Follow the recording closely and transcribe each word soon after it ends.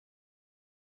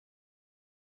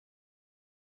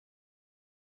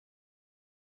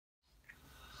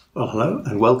Well, hello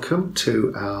and welcome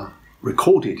to our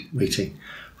recorded meeting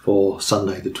for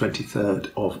Sunday the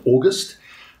 23rd of August.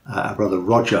 Our brother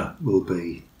Roger will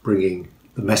be bringing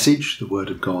the message, the Word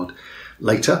of God,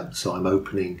 later, so I'm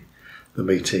opening the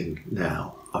meeting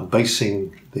now. I'm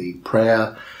basing the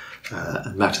prayer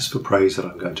and matters for praise that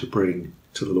I'm going to bring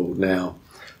to the Lord now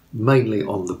mainly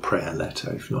on the prayer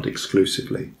letter, if not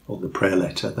exclusively on the prayer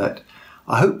letter that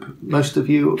I hope most of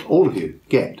you, all of you,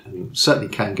 get, and certainly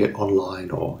can get online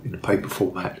or in a paper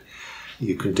format.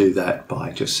 You can do that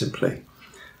by just simply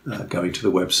going to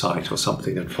the website or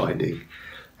something and finding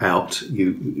out.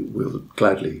 We'll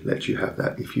gladly let you have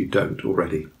that if you don't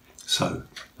already. So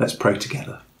let's pray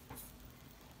together.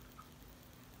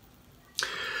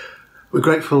 We're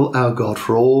grateful, our God,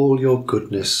 for all your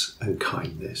goodness and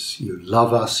kindness. You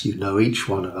love us, you know each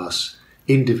one of us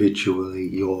individually.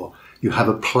 You have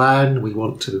a plan. We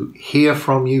want to hear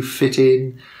from you, fit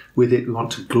in with it. We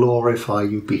want to glorify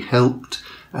you, be helped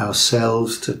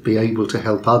ourselves, to be able to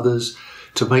help others,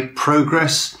 to make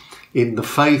progress in the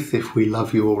faith if we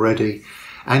love you already,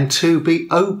 and to be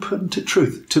open to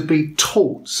truth, to be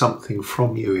taught something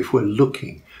from you if we're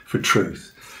looking for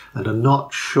truth and are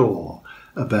not sure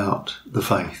about the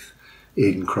faith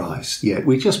in Christ yet.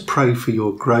 We just pray for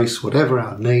your grace, whatever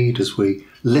our need, as we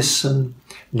listen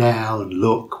now and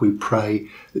look. We pray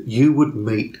that you would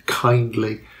meet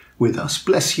kindly with us.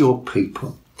 Bless your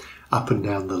people up and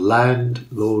down the land.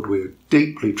 Lord, we're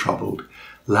deeply troubled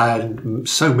land,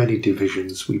 so many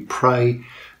divisions. We pray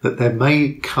that there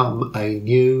may come a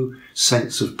new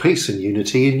sense of peace and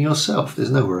unity in yourself.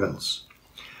 There's nowhere else.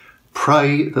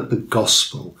 Pray that the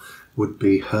gospel would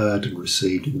be heard and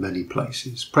received in many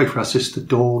places. Pray for our sister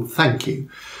Dawn. Thank you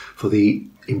for the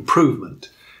improvement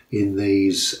in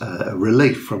these,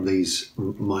 relief from these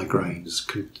migraines.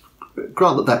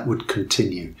 Grant that would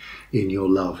continue in your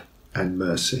love and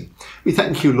mercy. We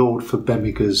thank you, Lord, for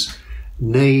Bemiga's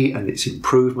knee and its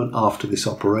improvement after this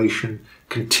operation.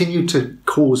 Continue to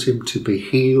cause him to be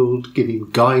healed, give him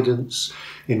guidance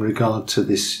in regard to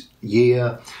this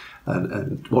year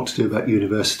and what to do about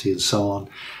university and so on.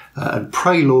 And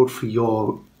pray, Lord, for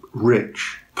your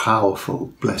rich,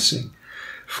 powerful blessing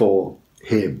for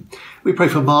him. We pray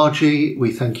for Margie.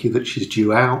 We thank you that she's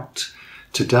due out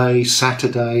today,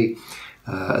 Saturday,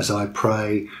 as I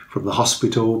pray from the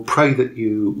hospital. Pray that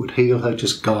you would heal her,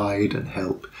 just guide and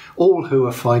help all who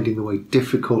are finding the way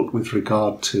difficult with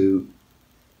regard to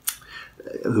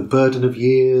the burden of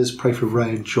years. Pray for Ray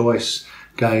and Joyce.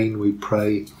 Again, we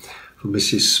pray for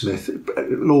Mrs. Smith.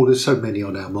 Lord, there's so many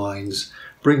on our minds.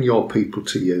 Bring your people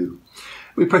to you.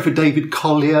 We pray for David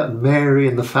Collier and Mary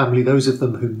and the family, those of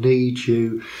them who need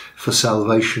you for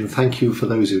salvation. Thank you for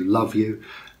those who love you.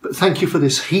 But thank you for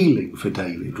this healing for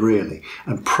David, really.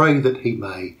 And pray that he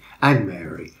may, and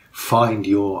Mary, find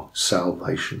your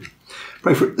salvation.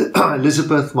 Pray for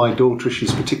Elizabeth, my daughter.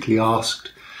 She's particularly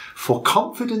asked for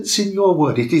confidence in your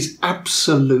word. It is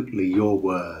absolutely your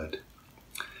word.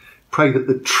 Pray that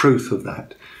the truth of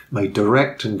that may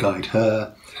direct and guide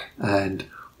her and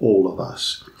all of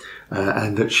us,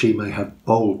 and that she may have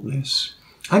boldness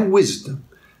and wisdom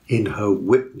in her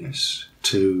witness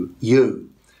to you,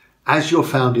 as you're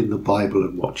found in the Bible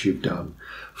and what you've done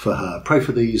for her. Pray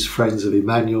for these friends of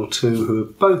Emmanuel too, who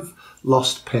have both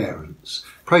lost parents.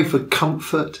 Pray for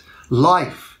comfort,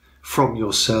 life from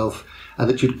yourself, and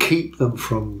that you'd keep them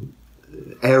from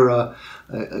error,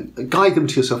 guide them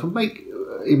to yourself, and make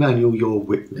Emmanuel your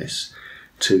witness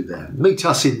to them. Meet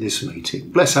us in this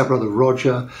meeting. Bless our brother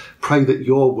Roger. Pray that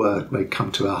your word may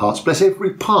come to our hearts. Bless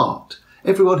every part,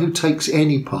 everyone who takes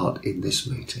any part in this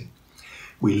meeting.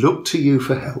 We look to you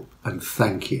for help and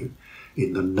thank you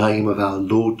in the name of our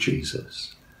Lord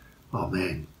Jesus.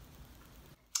 Amen.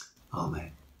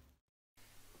 Amen.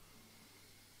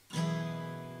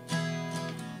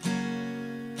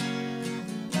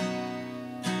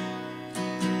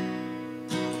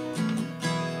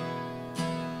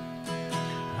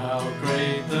 How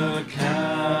great the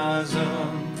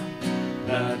chasm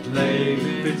that lay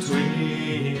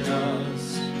between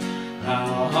us,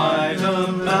 how high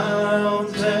the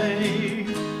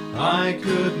mountain I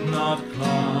could not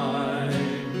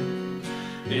climb.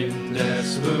 In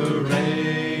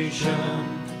desperation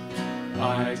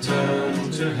I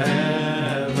turned to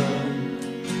heaven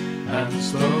and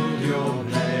spoke your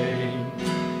name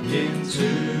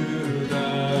into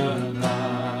the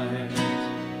night.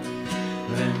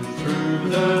 Then through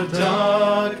the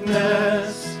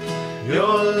darkness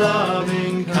your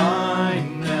loving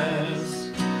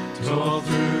kindness tore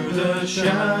through the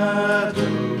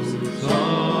shadows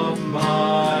of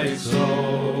my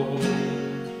soul.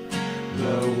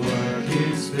 The work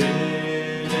is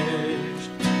finished,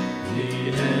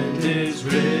 the end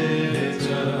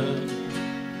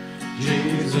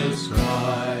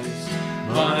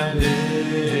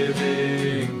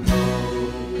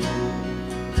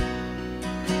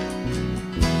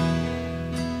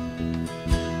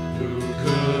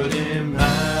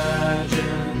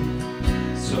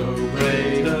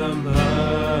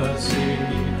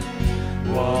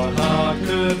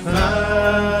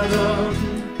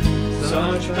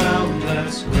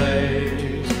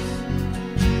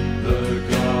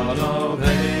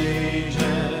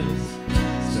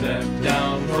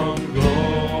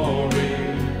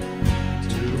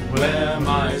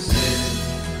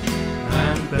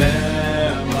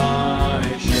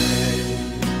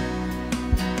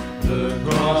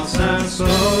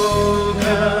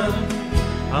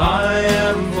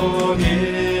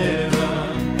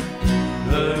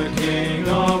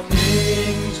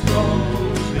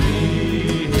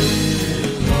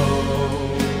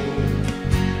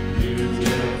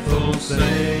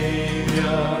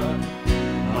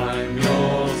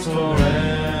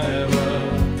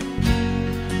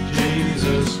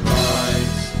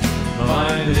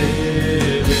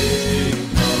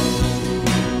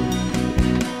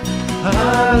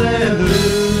Hallelujah,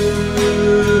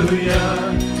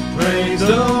 praise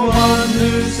the one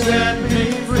who set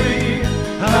me free.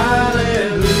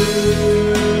 Hallelujah,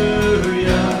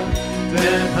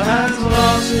 death has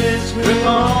lost its grip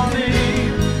on me.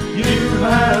 You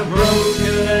have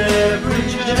broken every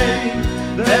chain.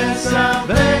 There's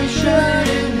salvation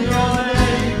in your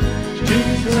name,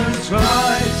 Jesus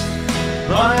Christ,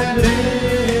 my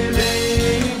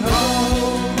living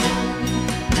hope.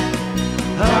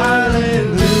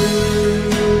 Hallelujah,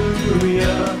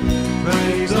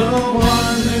 praise the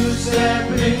one who set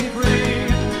me free.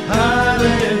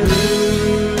 Hallelujah,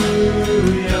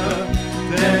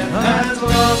 death has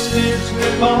lost its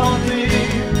grip on me.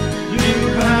 You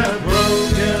have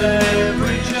broken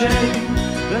every chain.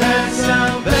 There's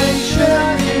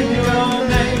salvation in your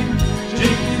name,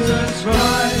 Jesus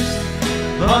Christ,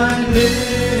 my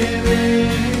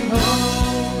living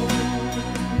hope.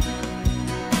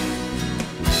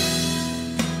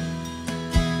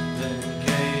 Then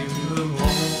came the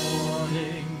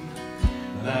morning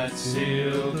that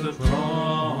sealed the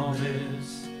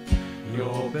promise.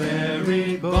 Your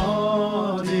buried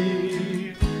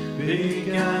body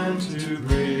began to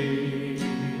breathe.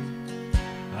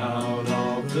 Out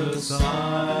of the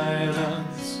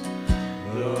silence,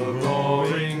 the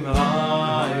roaring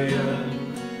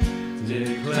lion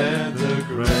declared the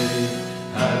grave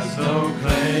has no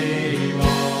claim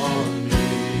on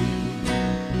me.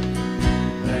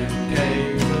 Then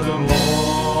came the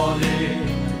morning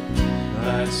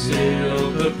that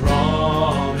sealed the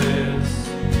promise.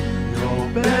 Your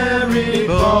buried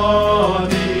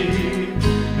body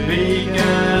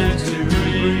began to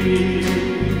breathe.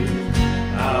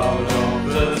 Out of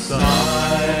the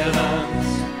silence,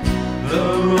 the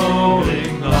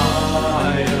rolling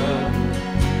lion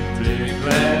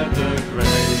declared the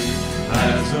grave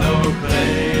has no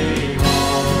claim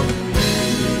on me.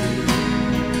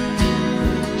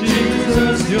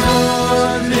 Jesus,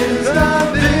 yours is the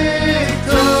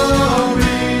victory.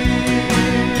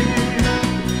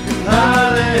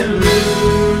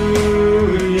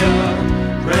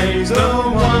 Hallelujah, praise the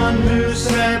one who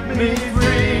set me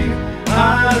free.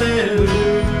 Hallelujah,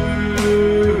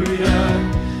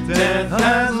 death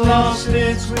has lost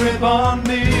its grip on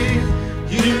me.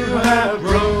 You have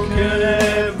broken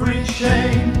every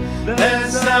chain.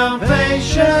 There's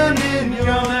salvation in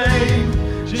your name,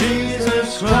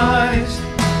 Jesus Christ,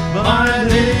 my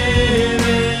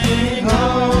living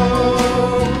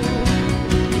hope.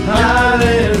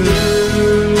 Hallelujah,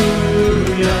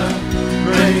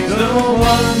 praise the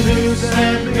one who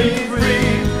set me free.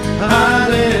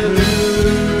 Hallelujah,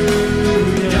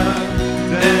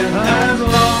 death has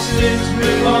lost its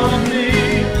grip on me.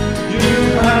 You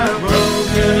have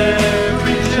broken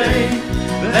every chain.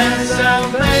 There's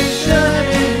salvation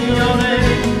in your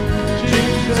name,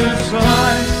 Jesus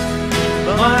Christ,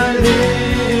 my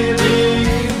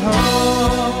living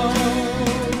hope.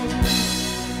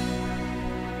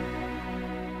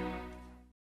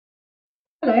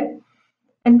 Hello,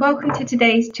 and welcome to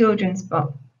today's children's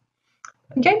spot.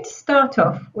 I'm going to start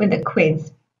off with a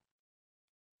quiz.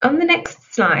 On the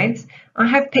next slides, I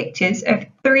have pictures of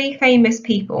 3 famous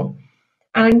people,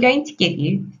 and I'm going to give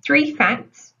you 3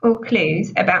 facts or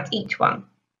clues about each one.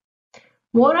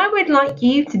 What I would like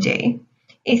you to do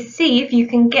is see if you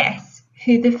can guess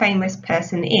who the famous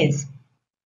person is.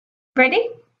 Ready?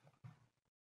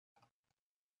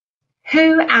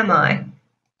 Who am I?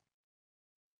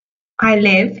 I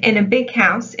live in a big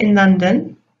house in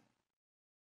London.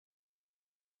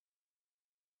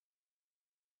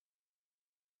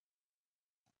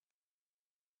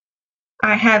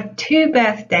 I have 2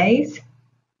 birthdays.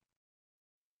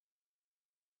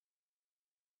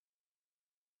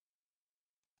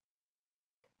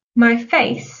 My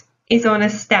face is on a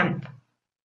stamp.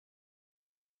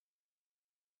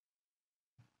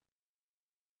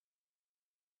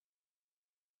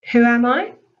 Who am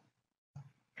I?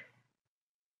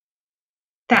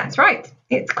 That's right,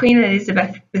 it's Queen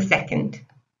Elizabeth II.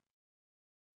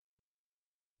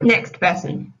 Next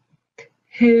person.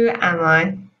 Who am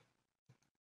I?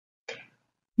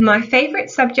 My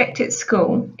favourite subject at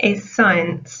school is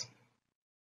science.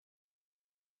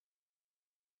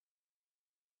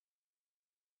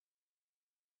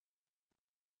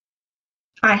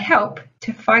 I help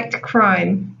to fight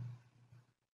crime.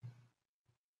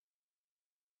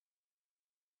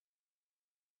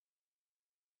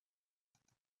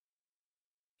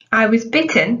 I was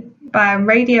bitten by a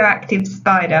radioactive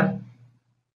spider.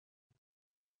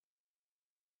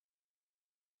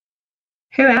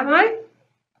 Who am I?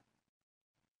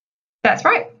 That's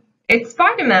right, it's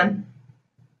Spider-Man.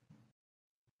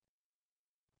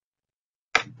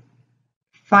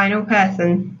 Final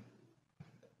person.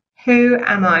 Who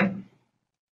am I?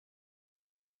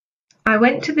 I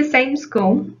went to the same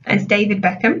school as David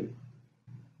Beckham.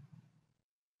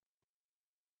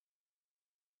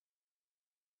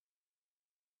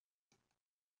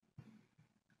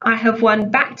 I have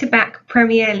won back-to-back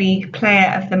Premier League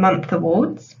Player of the Month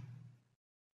awards.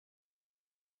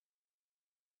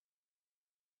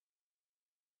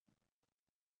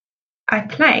 I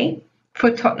play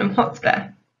for Tottenham Hotspur.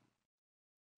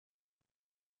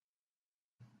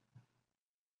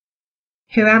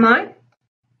 Who am I?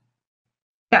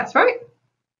 That's right,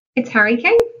 it's Harry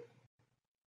Kane.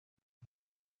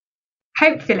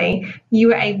 Hopefully, you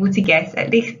were able to guess at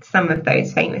least some of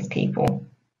those famous people.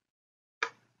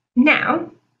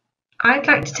 Now, I'd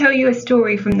like to tell you a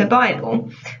story from the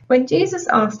Bible when Jesus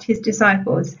asked his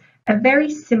disciples a very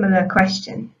similar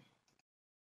question.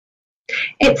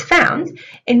 It's found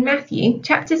in Matthew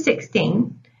chapter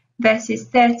 16, verses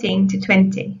 13 to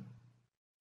 20.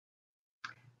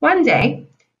 One day,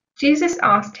 Jesus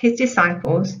asked his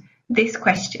disciples this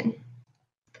question: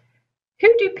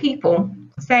 Who do people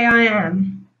say I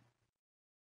am?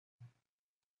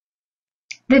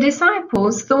 The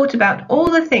disciples thought about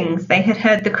all the things they had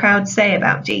heard the crowd say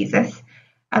about Jesus,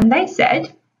 and they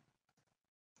said,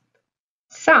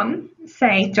 some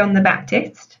say John the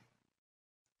Baptist,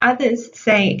 others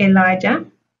say Elijah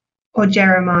or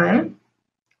Jeremiah,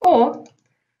 or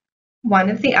one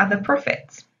of the other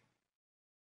prophets.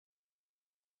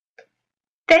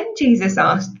 Then Jesus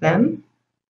asked them,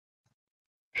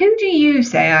 Who do you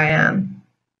say I am?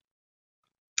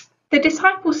 The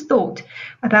disciples thought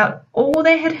about all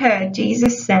they had heard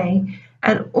Jesus say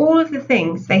and all of the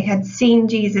things they had seen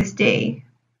Jesus do.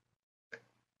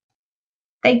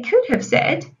 They could have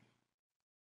said,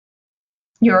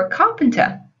 You're a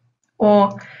carpenter,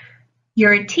 or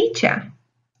You're a teacher,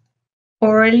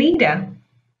 or a leader.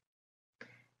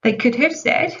 They could have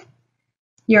said,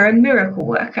 You're a miracle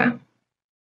worker,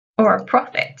 or a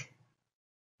prophet,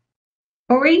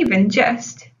 or even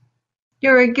just,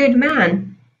 You're a good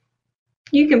man.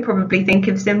 You can probably think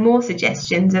of some more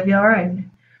suggestions of your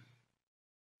own.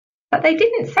 But they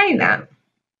didn't say that.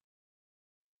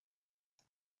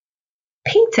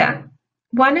 Peter,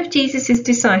 one of Jesus'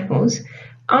 disciples,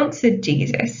 answered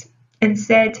Jesus and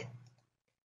said,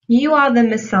 You are the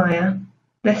Messiah,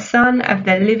 the Son of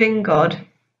the living God.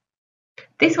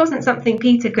 This wasn't something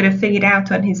Peter could have figured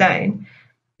out on his own.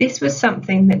 This was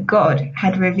something that God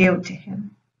had revealed to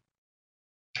him.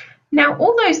 Now,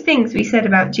 all those things we said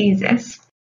about Jesus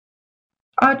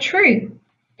are true.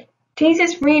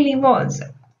 Jesus really was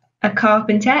a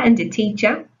carpenter and a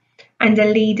teacher and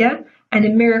a leader and a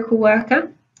miracle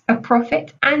worker, a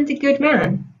prophet and a good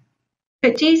man.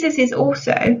 But Jesus is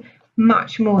also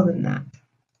much more than that.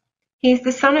 He is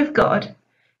the Son of God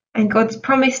and God's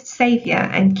promised Saviour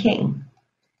and King,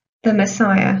 the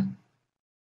Messiah.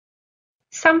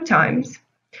 Sometimes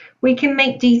we can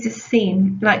make Jesus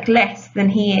seem like less than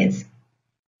he is.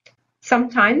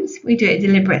 Sometimes we do it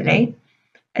deliberately,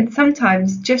 and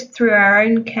sometimes just through our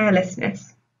own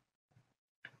carelessness.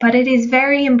 But it is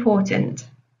very important.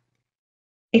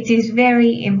 It is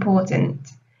very important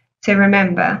to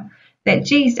remember that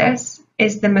Jesus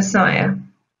is the Messiah,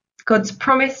 God's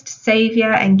promised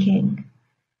Saviour and King,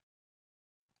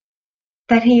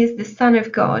 that he is the Son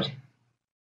of God.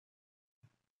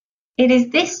 It is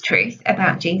this truth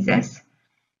about Jesus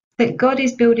that God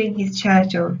is building his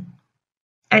church on,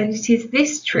 and it is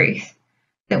this truth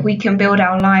that we can build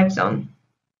our lives on,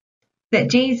 that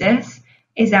Jesus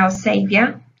is our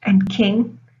Saviour and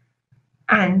King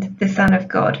and the Son of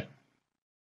God.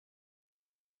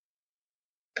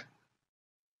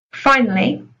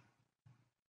 Finally,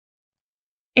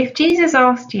 if Jesus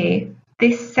asked you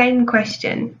this same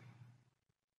question,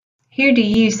 who do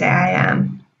you say I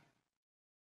am?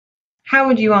 How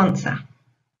would you answer?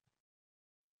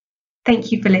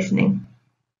 Thank you for listening.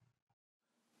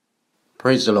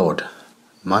 Praise the Lord.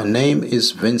 My name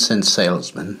is Vincent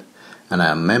Salesman, and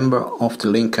I am a member of the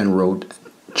Lincoln Road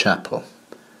Chapel.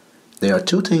 There are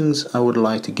two things I would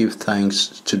like to give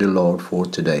thanks to the Lord for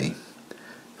today.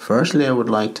 Firstly, I would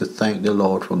like to thank the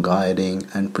Lord for guiding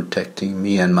and protecting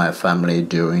me and my family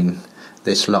during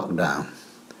this lockdown.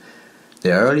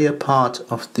 The earlier part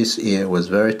of this year was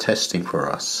very testing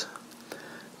for us.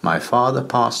 My father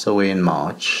passed away in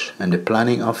March, and the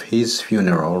planning of his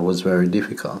funeral was very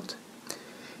difficult.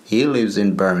 He lives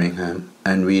in Birmingham,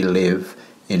 and we live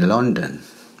in London.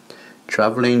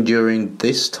 Traveling during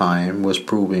this time was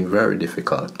proving very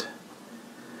difficult.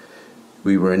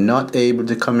 We were not able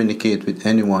to communicate with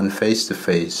anyone face to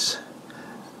face,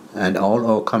 and all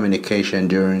our communication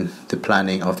during the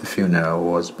planning of the funeral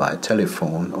was by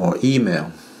telephone or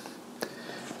email.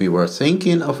 We were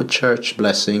thinking of a church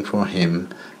blessing for him,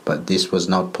 but this was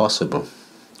not possible.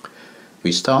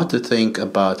 We started to think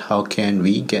about how can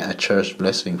we get a church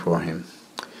blessing for him.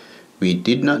 We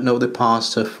did not know the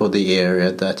pastor for the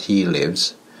area that he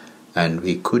lives, and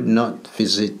we could not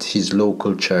visit his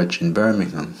local church in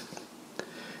Birmingham.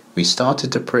 We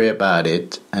started to pray about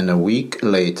it, and a week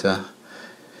later,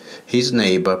 his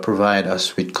neighbor provided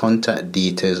us with contact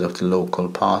details of the local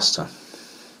pastor.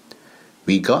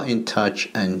 We got in touch,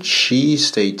 and she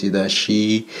stated that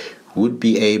she would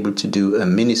be able to do a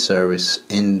mini service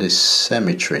in the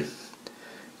cemetery.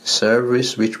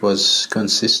 Service which was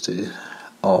consisted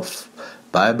of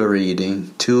Bible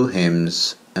reading, 2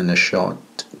 hymns, and a short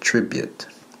tribute.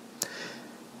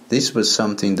 This was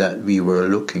something that we were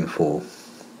looking for.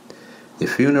 The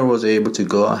funeral was able to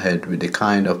go ahead with the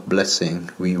kind of blessing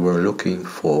we were looking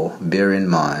for, bear in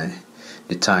mind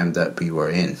the time that we were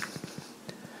in.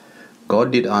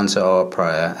 God did answer our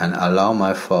prayer and allow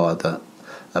my father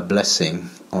a blessing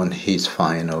on his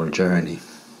final journey.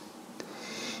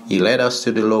 He led us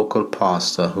to the local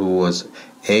pastor who was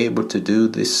able to do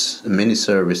this mini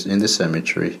service in the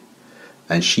cemetery,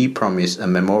 and she promised a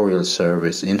memorial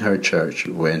service in her church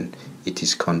when it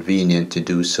is convenient to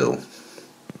do so.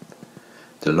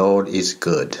 The Lord is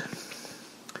good.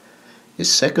 The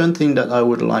second thing that I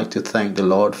would like to thank the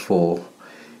Lord for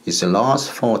is the last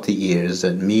 40 years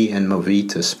that me and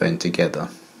Movita spent together.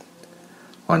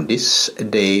 On this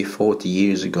day 40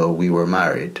 years ago we were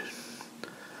married.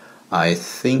 I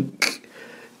think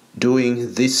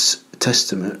doing this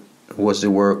testament was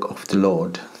the work of the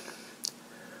Lord.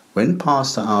 When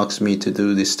Pastor asked me to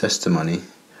do this testimony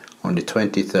on the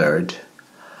 23rd,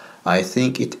 I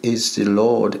think it is the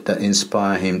Lord that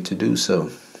inspired him to do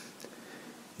so.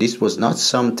 This was not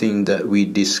something that we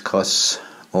discuss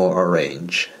or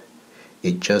arrange.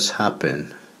 It just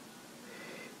happened.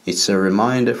 It's a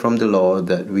reminder from the Lord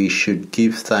that we should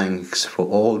give thanks for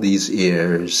all these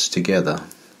years together.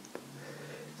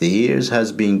 The years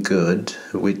has been good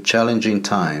with challenging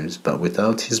times, but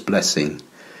without his blessing,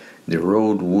 the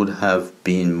road would have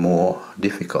been more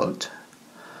difficult.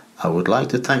 I would like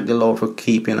to thank the Lord for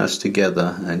keeping us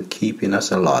together and keeping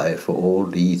us alive for all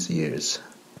these years.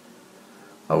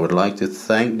 I would like to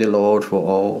thank the Lord for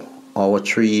all our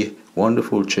 3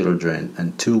 wonderful children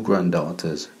and 2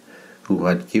 granddaughters who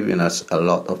had given us a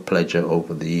lot of pleasure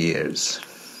over the years.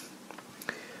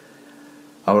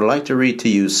 I would like to read to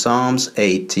you Psalms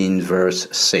 18 verse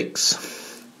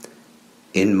 6.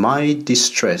 In my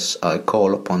distress I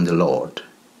called upon the Lord,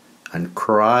 and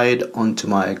cried unto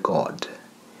my God.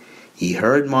 He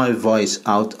heard my voice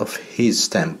out of his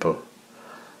temple,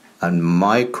 and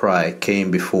my cry came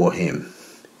before him,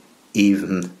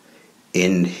 even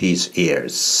in his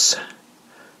ears.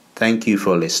 Thank you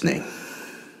for listening.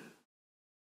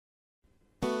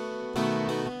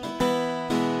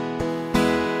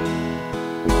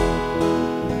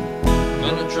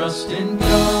 Gonna trust in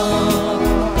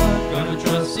God, gonna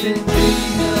trust in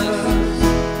Jesus,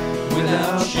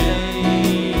 without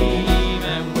shame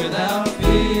and without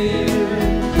fear.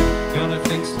 Gonna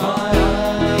fix my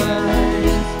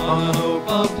eyes on the hope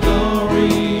of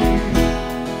glory,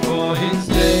 for his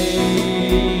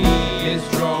day is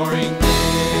drawing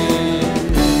near.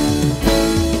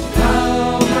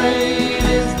 How great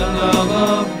is the love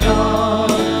of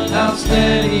God, how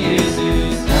steady is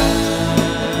his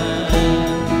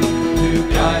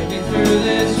through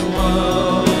this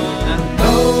world, and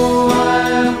though I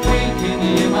am weak in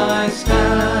him I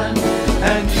stand,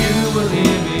 and you will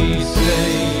hear me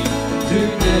say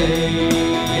today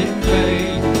in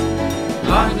faith,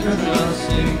 like a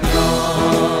trust in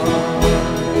God.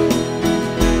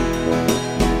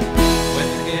 When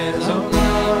the cares of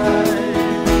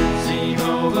life seem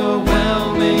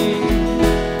overwhelming,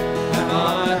 and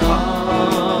my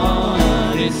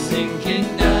heart is sinking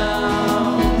down,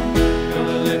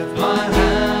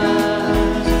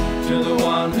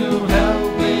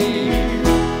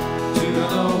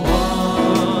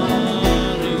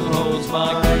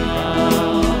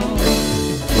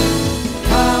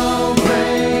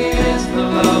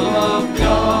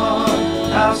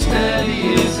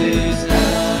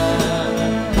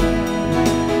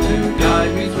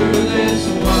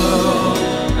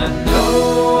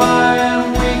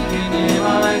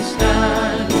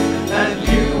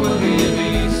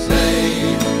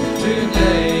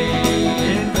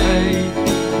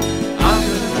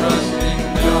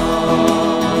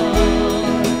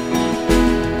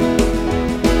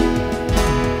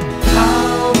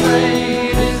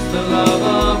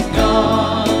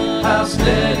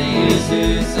 steady is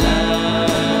his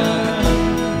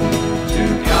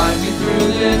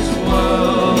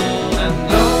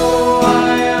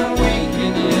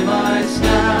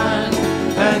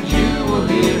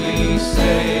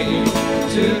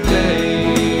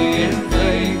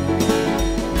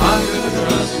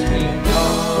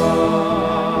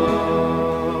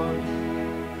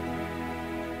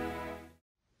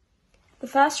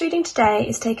first reading today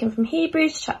is taken from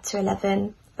Hebrews chapter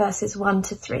 11, verses 1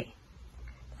 to 3.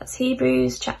 That's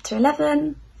Hebrews chapter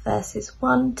 11, verses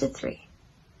 1 to 3.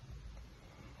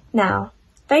 Now,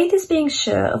 faith is being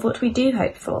sure of what we do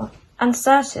hope for, and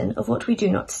certain of what we do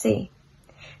not see.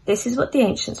 This is what the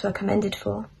ancients were commended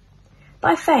for.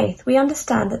 By faith we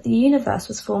understand that the universe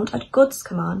was formed at God's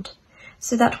command,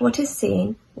 so that what is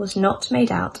seen was not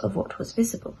made out of what was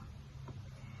visible.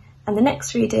 And the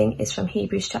next reading is from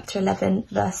Hebrews chapter 11,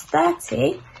 verse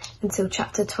 30, until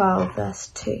chapter 12, verse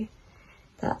 2.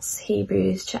 That's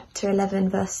Hebrews chapter 11,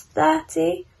 verse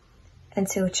 30,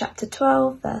 until chapter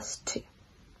 12, verse 2.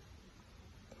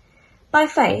 By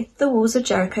faith the walls of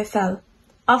Jericho fell,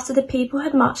 after the people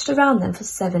had marched around them for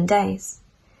 7 days.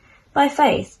 By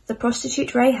faith the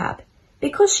prostitute Rahab,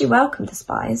 because she welcomed the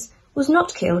spies, was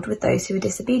not killed with those who were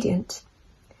disobedient.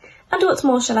 And what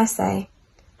more shall I say?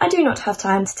 I do not have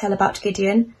time to tell about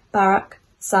Gideon, Barak,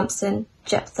 Samson,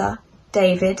 Jephthah,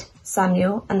 David,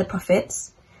 Samuel, and the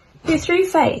prophets, who through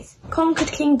faith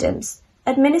conquered kingdoms,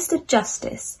 administered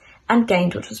justice, and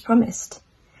gained what was promised,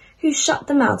 who shut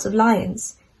the mouths of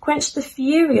lions, quenched the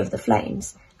fury of the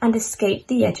flames, and escaped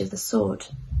the edge of the sword,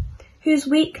 whose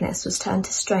weakness was turned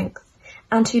to strength,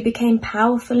 and who became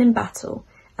powerful in battle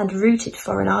and routed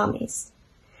foreign armies.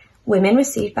 Women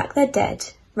received back their dead,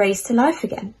 raised to life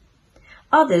again.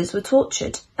 Others were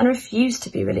tortured and refused to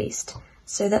be released,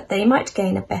 so that they might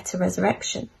gain a better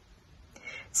resurrection.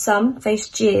 Some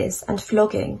faced jeers and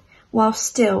flogging, while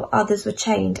still others were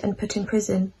chained and put in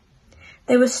prison.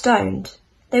 They were stoned,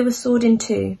 they were sawed in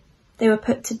two, they were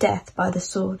put to death by the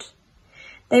sword.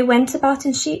 They went about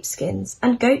in sheepskins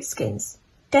and goatskins,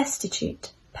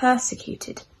 destitute,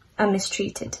 persecuted, and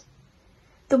mistreated.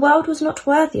 The world was not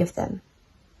worthy of them.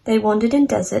 They wandered in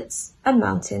deserts and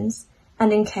mountains,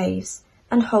 and in caves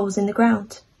and holes in the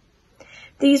ground.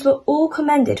 These were all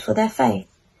commended for their faith,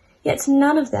 yet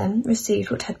none of them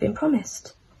received what had been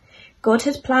promised. God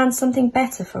had planned something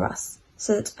better for us,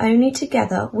 so that only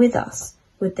together with us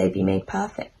would they be made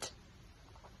perfect.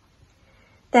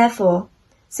 Therefore,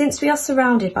 since we are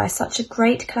surrounded by such a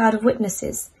great cloud of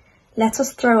witnesses, let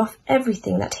us throw off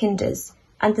everything that hinders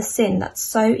and the sin that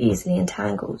so easily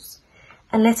entangles,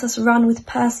 and let us run with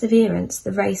perseverance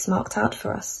the race marked out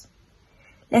for us.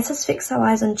 Let us fix our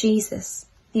eyes on Jesus,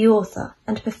 the author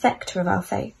and perfecter of our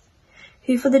faith,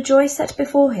 who for the joy set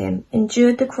before him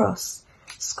endured the cross,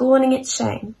 scorning its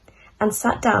shame, and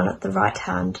sat down at the right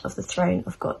hand of the throne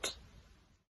of God.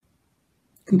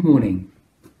 Good morning.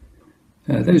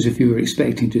 Those of you who are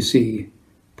expecting to see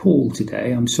Paul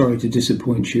today, I'm sorry to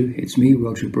disappoint you. It's me,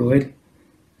 Roger Broyd.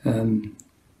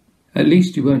 At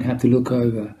least you won't have to look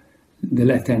over the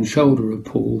left-hand shoulder of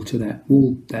Paul to that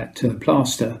wall, that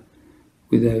plaster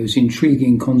with those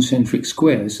intriguing concentric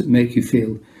squares that make you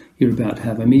feel you're about to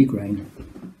have a migraine.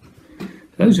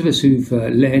 Those of us who've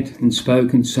led and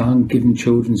spoken, sung, given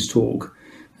children's talk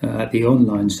at the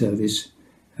online service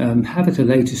have at a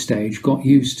later stage got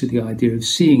used to the idea of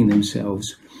seeing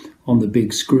themselves on the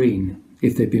big screen,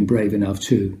 if they've been brave enough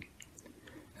to.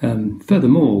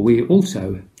 Furthermore, we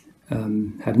also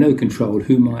have no control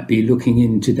who might be looking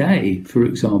in today. For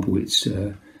example, it's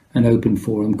an open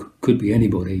forum, could be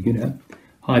anybody, you know.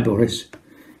 Hi, Boris.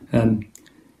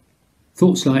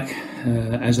 Thoughts like,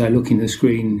 as I look in the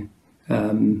screen,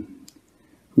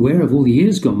 where have all the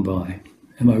years gone by?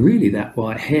 Am I really that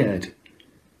white-haired?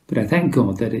 But I thank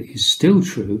God that it is still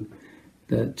true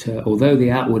that although the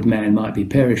outward man might be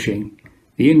perishing,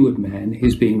 the inward man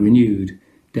is being renewed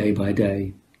day by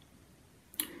day.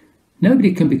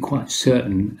 Nobody can be quite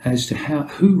certain as to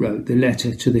who wrote the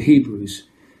letter to the Hebrews,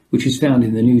 which is found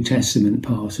in the New Testament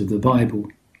part of the Bible.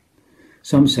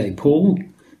 Some say Paul,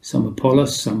 some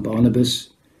Apollos, some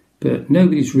Barnabas, but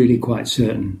nobody's really quite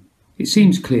certain. It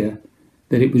seems clear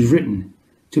that it was written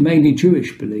to mainly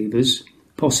Jewish believers,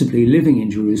 possibly living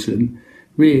in Jerusalem,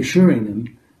 reassuring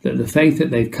them that the faith that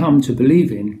they've come to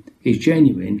believe in is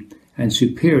genuine and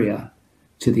superior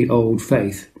to the old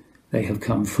faith they have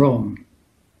come from.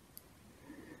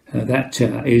 That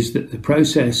is that the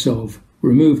process of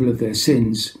removal of their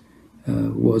sins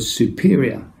was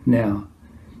superior now,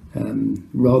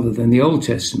 rather than the Old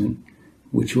Testament,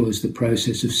 which was the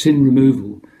process of sin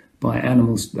removal by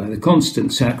animals, by the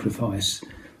constant sacrifice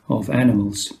of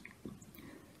animals.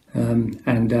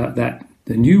 And that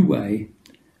the new way,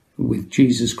 with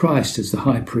Jesus Christ as the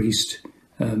high priest,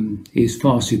 is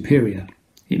far superior.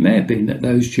 It may have been that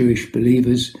those Jewish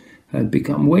believers had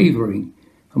become wavering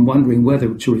and wondering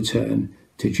whether to return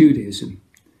to Judaism.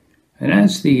 And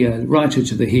as the writer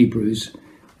to the Hebrews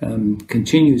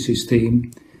continues his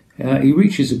theme, he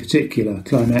reaches a particular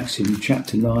climax in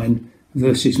chapter 9,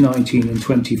 verses 19 and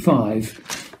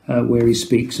 25, where he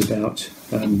speaks about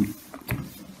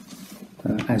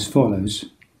as follows.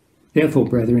 Therefore,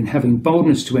 brethren, having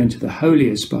boldness to enter the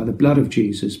holiest by the blood of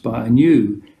Jesus, by a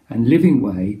new and living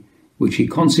way, which he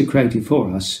consecrated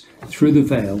for us through the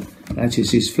veil, that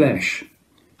is his flesh.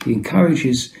 He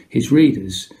encourages his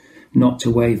readers not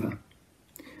to waver.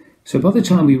 So by the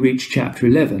time we reach chapter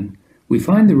 11, we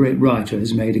find the writer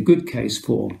has made a good case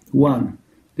for 1.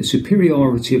 The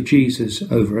superiority of Jesus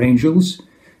over angels.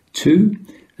 2.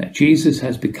 That Jesus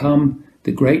has become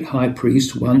the great high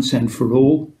priest once and for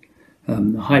all.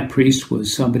 The high priest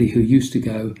was somebody who used to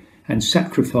go and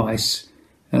sacrifice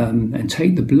and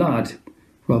take the blood,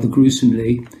 rather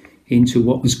gruesomely, into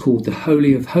what was called the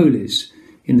Holy of Holies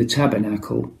in the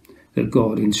tabernacle that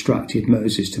God instructed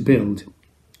Moses to build.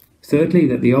 Thirdly,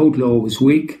 that the old law was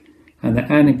weak and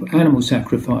that animal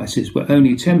sacrifices were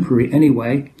only temporary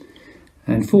anyway.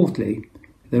 And fourthly,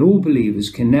 that all believers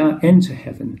can now enter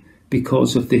heaven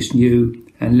because of this new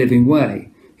and living way,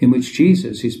 in which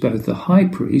Jesus is both the high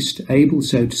priest, able,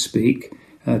 so to speak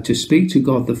to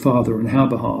God the Father on our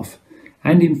behalf,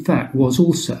 and in fact was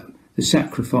also the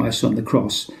sacrifice on the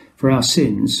cross for our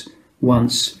sins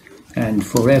once and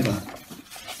forever.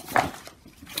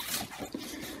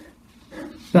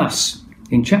 Thus,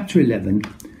 in chapter 11,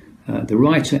 the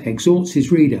writer exhorts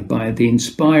his reader by the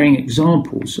inspiring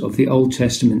examples of the Old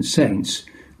Testament saints,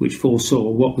 which foresaw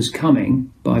what was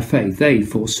coming by faith. They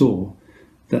foresaw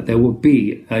that there would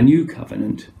be a new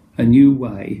covenant, a new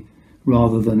way,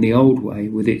 rather than the old way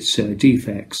with its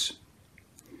defects.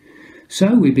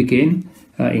 So we begin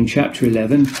in chapter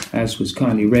 11, as was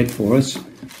kindly read for us,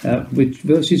 with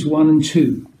verses 1 and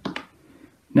 2.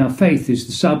 Now faith is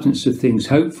the substance of things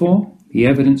hoped for, the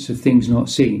evidence of things not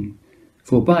seen.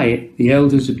 For by it the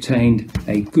elders obtained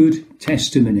a good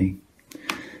testimony.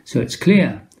 So it's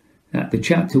clear that the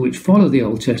chapter which followed the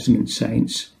Old Testament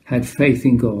saints had faith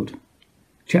in God.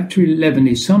 Chapter 11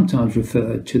 is sometimes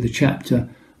referred to the chapter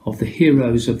of the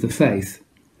heroes of the faith,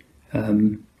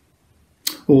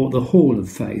 or the hall of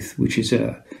faith, which is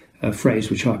a phrase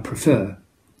which I prefer.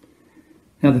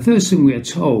 Now the first thing we are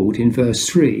told in verse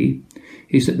 3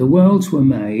 is that the worlds were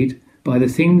made by the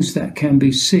things that can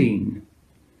be seen.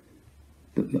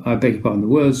 I beg your pardon, the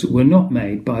worlds were not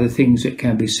made by the things that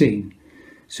can be seen.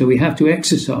 So we have to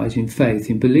exercise in faith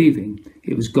in believing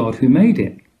it was God who made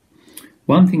it.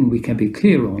 One thing we can be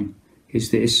clear on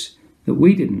is this, that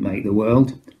we didn't make the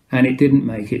world and it didn't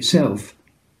make itself.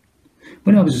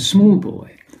 When I was a small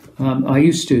boy, I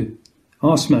used to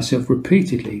ask myself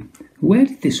repeatedly, where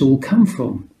did this all come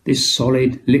from, this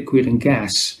solid, liquid and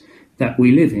gas that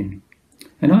we live in?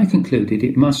 And I concluded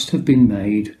it must have been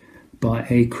made by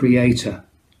a creator.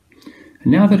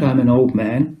 And now that I'm an old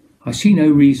man, I see no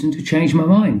reason to change my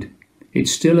mind.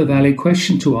 It's still a valid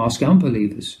question to ask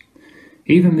unbelievers.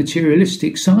 Even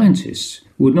materialistic scientists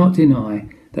would not deny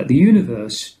that the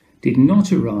universe did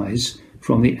not arise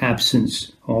from the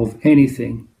absence of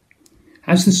anything.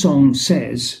 As the song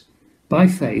says, by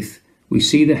faith we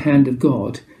see the hand of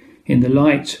God in the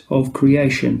light of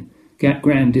creation,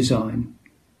 grand design.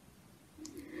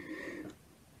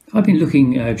 I've been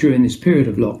looking during this period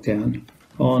of lockdown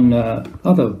on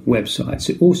other websites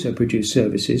that also produce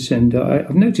services, and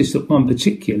I've noticed that one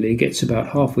particularly gets about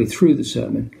halfway through the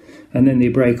sermon and then they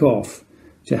break off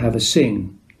to have a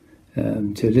sing,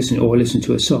 to listen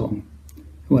to a song.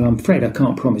 Well, I'm afraid I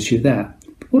can't promise you that.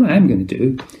 But what I am going to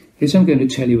do is I'm going to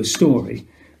tell you a story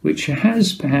which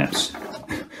has perhaps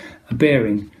a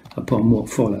bearing upon what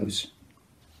follows.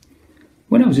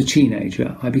 When I was a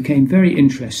teenager, I became very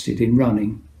interested in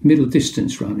running, middle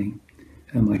distance running.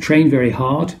 I trained very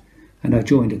hard and I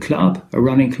joined a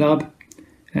running club.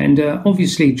 And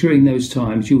obviously during those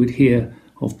times you would hear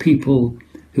of people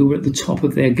who were at the top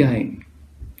of their game.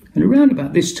 And around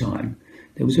about this time,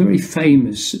 there was a very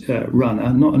famous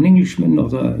runner, not an Englishman,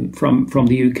 not from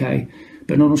the UK,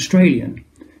 but an Australian,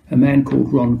 a man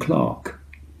called Ron Clark.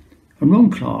 And Ron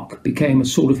Clark became a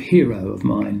sort of hero of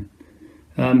mine.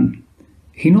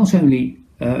 He not only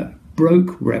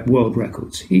broke world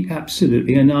records, he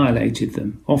absolutely annihilated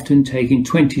them, often taking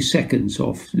 20 seconds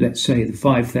off, let's say, the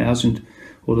 5,000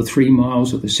 or the 3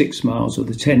 miles or the 6 miles or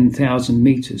the 10,000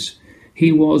 metres.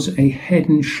 He was a head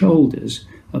and shoulders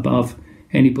above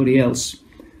anybody else.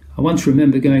 I once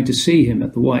remember going to see him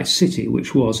at the White City,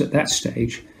 which was at that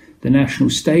stage the national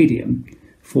stadium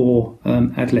for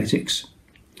athletics.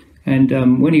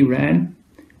 And when he ran,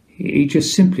 he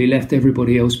just simply left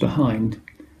everybody else behind.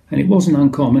 And it wasn't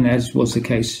uncommon, as was the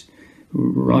case,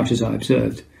 right as I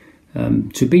observed,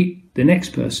 to beat the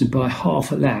next person by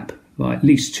half a lap, by at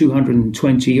least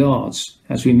 220 yards,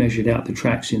 as we measured out the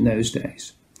tracks in those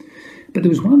days. But there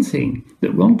was one thing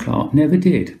that Ron Clarke never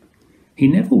did. He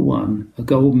never won a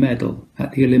gold medal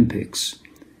at the Olympics.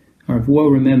 I well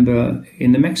remember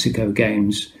in the Mexico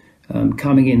Games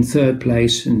coming in third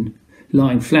place and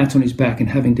lying flat on his back and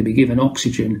having to be given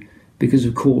oxygen because,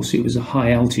 of course, it was a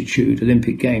high-altitude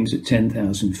Olympic Games at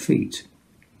 10,000 feet.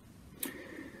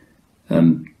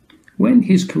 When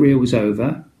his career was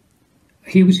over,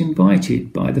 he was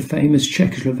invited by the famous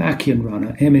Czechoslovakian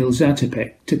runner Emil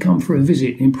Zatopek to come for a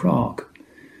visit in Prague.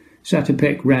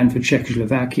 Zatopek ran for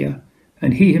Czechoslovakia,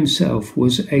 and he himself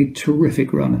was a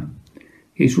terrific runner.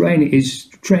 His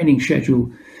training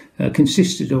schedule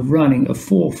consisted of running a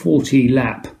 440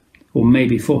 lap, or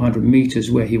maybe 400 metres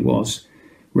where he was,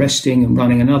 resting and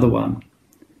running another one.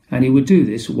 And he would do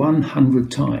this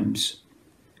 100 times.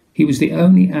 He was the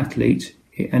only athlete,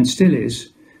 and still is,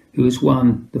 who has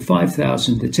won the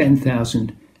 5,000, the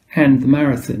 10,000 and the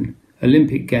marathon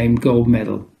Olympic game gold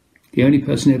medal. The only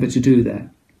person ever to do that.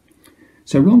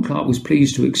 So Ron Clarke was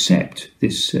pleased to accept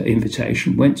this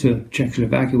invitation, went to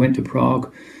Czechoslovakia, went to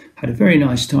Prague, had a very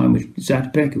nice time with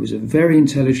Zatopek, who was a very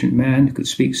intelligent man, could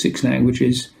speak 6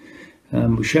 languages,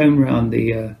 was shown around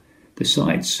the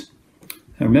sites.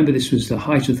 I remember this was the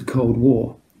height of the Cold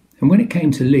War. And when he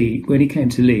came to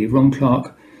leave, Ron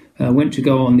Clarke went to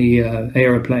go on the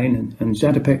aeroplane, and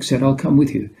Zatopek said, "I'll come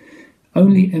with you."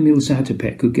 Only Emil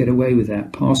Zatopek could get away with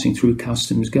that, passing through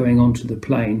customs, going onto the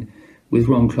plane with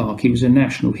Ron Clarke. He was a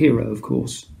national hero, of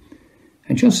course.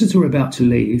 And just as they were about to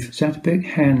leave, Zatopek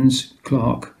hands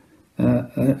Clarke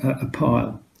a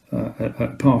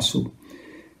parcel.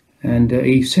 And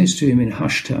he says to him in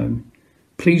hushed tone,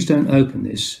 "Please don't open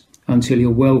this until you're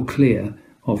well clear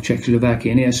of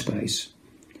Czechoslovakian airspace."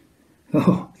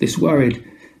 Oh, this worried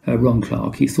Ron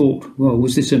Clarke. He thought, well,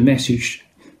 was this a message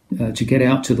to get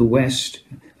out to the West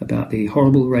about the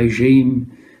horrible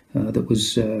regime that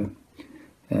was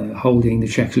holding the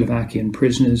Czechoslovakian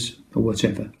prisoners or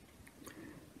whatever?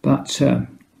 But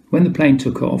when the plane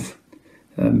took off,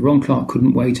 Ron Clarke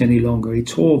couldn't wait any longer. He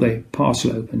tore the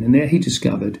parcel open, and there he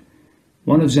discovered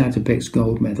one of Zatopek's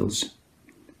gold medals.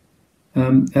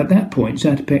 At that point,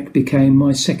 Zatopek became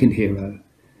my second hero.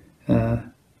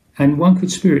 And one could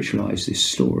spiritualise this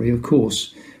story, of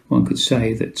course. One could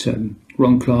say that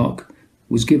Ron Clarke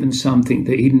was given something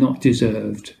that he'd not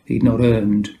deserved, he'd not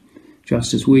earned,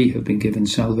 just as we have been given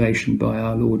salvation by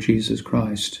our Lord Jesus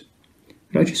Christ.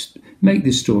 But I just make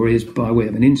this story as by way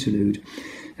of an interlude,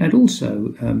 and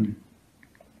also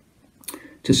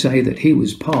to say that he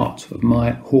was part of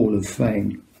my Hall of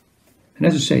Fame. And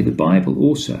as I say, the Bible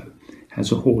also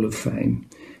has a Hall of Fame,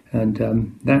 and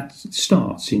that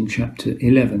starts in chapter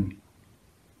 11.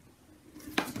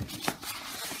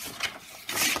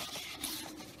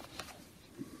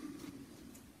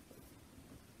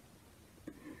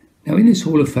 Now, in this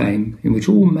Hall of Fame, in which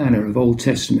all manner of Old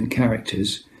Testament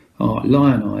characters are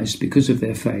lionised because of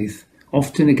their faith,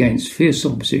 often against fierce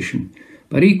opposition,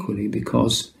 but equally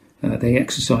because they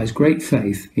exercise great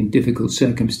faith in difficult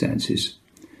circumstances.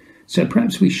 So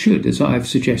perhaps we should, as I've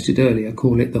suggested earlier,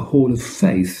 call it the Hall of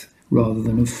Faith rather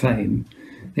than of Fame.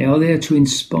 They are there to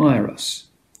inspire us.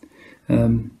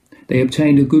 They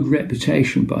obtained a good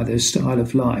reputation by their style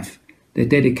of life, their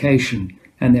dedication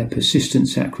and their persistent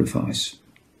sacrifice.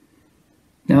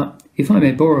 Now, if I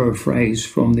may borrow a phrase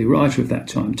from the writer of that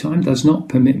time does not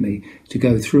permit me to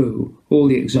go through all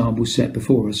the examples set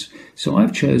before us, so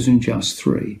I've chosen just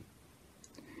 3.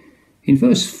 In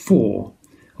verse 4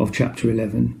 of chapter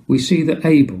 11, we see that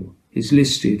Abel is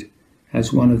listed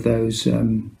as one of those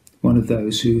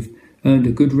who've earned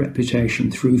a good reputation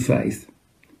through faith.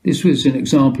 This was an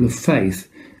example of faith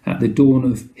at the dawn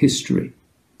of history.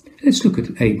 Let's look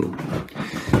at Abel.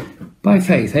 By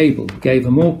faith, Abel gave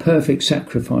a more perfect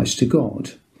sacrifice to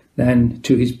God than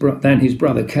his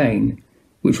brother Cain,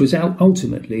 which was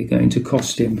ultimately going to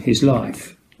cost him his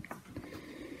life.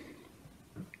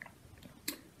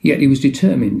 Yet he was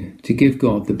determined to give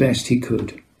God the best he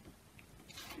could.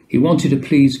 He wanted to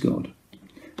please God.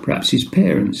 Perhaps his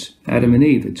parents, Adam and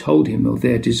Eve, had told him of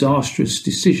their disastrous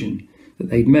decision that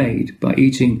they'd made by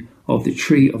eating of the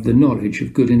tree of the knowledge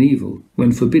of good and evil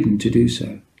when forbidden to do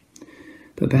so.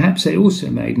 But perhaps they also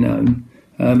made known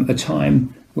a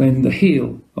time when the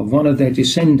heel of one of their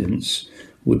descendants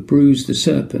would bruise the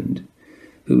serpent,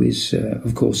 who is,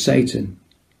 of course, Satan,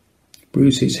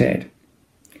 bruise his head.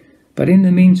 But in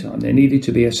the meantime, there needed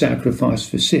to be a sacrifice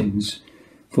for sins,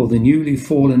 for the newly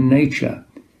fallen nature,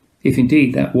 if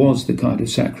indeed that was the kind of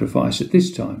sacrifice at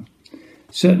this time.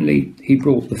 Certainly he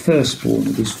brought the firstborn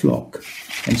of his flock,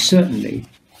 and certainly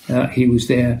he was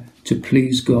there to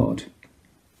please God.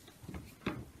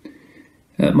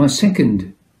 My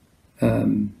second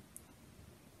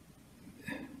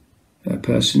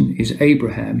person is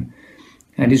Abraham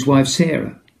and his wife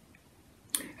Sarah.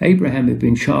 Abraham had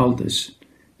been childless.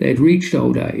 They had reached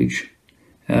old age,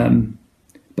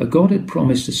 but God had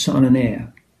promised a son and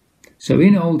heir. So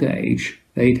in old age,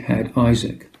 they'd had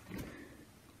Isaac.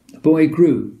 The boy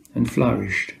grew and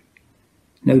flourished.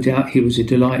 No doubt he was a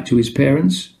delight to his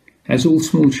parents, as all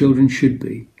small children should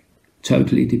be,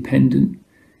 totally dependent,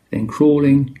 then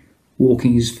crawling,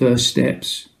 walking his first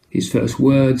steps, his first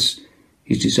words,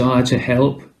 his desire to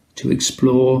help, to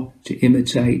explore, to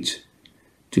imitate,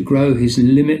 to grow his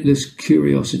limitless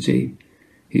curiosity,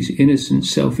 his innocent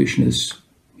selfishness.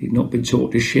 He'd not been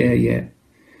taught to share yet.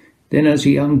 Then as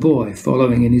a young boy,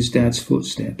 following in his dad's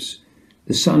footsteps,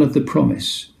 the son of the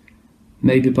promise.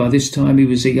 Maybe by this time he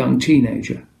was a young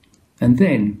teenager. And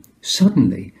then,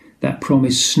 suddenly, that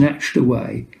promise snatched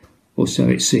away, or so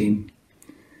it seemed.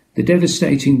 The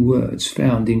devastating words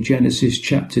found in Genesis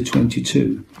chapter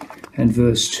 22 and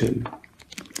verse 2,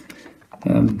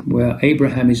 where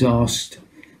Abraham is asked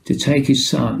to take his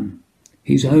son,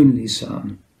 his only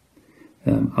son,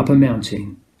 up a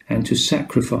mountain and to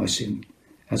sacrifice him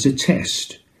as a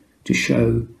test to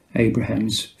show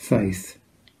Abraham's faith.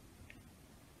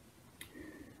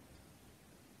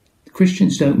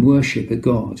 Christians don't worship a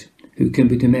God who can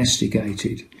be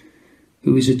domesticated,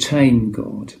 who is a tame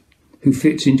God, who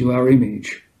fits into our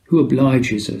image, who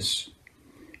obliges us.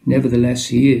 Nevertheless,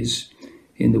 he is,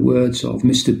 in the words of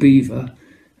Mr. Beaver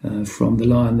from The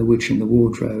Lion, the Witch and the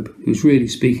Wardrobe, who's really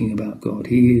speaking about God.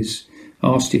 He is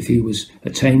asked if he was a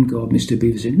tame God. Mr.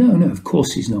 Beaver said, no, of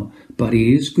course he's not, but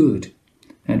he is good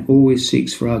and always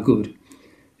seeks for our good,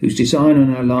 whose design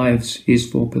on our lives is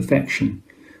for perfection,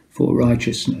 for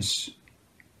righteousness.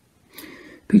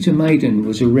 Peter Maiden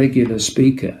was a regular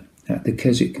speaker at the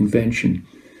Keswick Convention,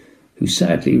 who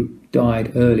sadly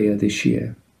died earlier this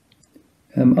year.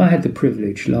 I had the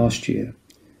privilege last year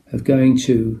of going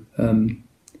to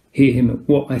hear him at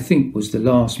what I think was the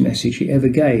last message he ever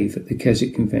gave at the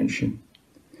Keswick Convention.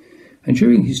 And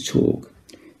during his talk,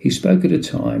 he spoke at a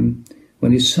time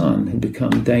when his son had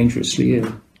become dangerously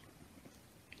ill.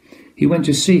 He went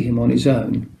to see him on his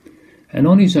own, and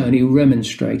on his own he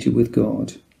remonstrated with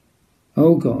God.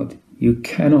 "Oh God, you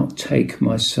cannot take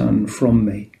my son from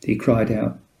me," he cried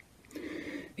out.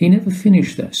 He never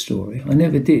finished that story. I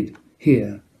never did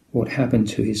hear what happened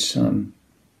to his son.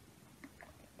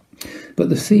 But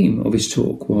the theme of his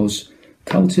talk was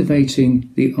cultivating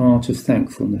the art of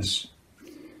thankfulness.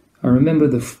 I remember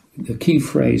the key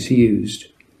phrase he used.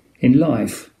 In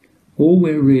life, all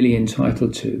we're really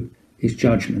entitled to is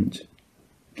judgment.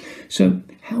 So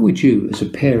how would you, as a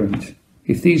parent,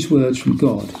 if these words from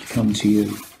God come to you,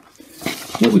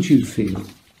 what would you feel?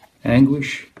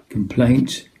 Anguish,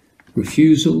 complaint,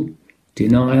 refusal,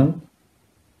 denial?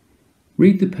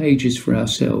 Read the pages for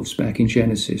ourselves back in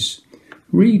Genesis.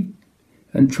 Read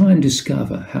and try and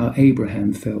discover how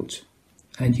Abraham felt,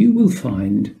 and you will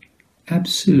find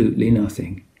absolutely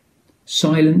nothing.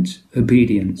 Silent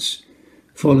obedience,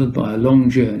 followed by a long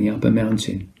journey up a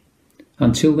mountain,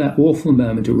 until that awful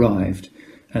moment arrived,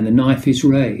 and the knife is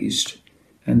raised,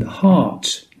 and the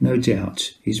heart, no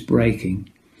doubt, is breaking.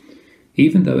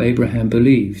 Even though Abraham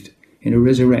believed in a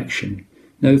resurrection,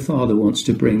 no father wants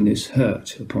to bring this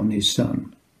hurt upon his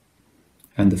son.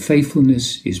 And the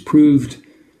faithfulness is proved,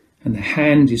 and the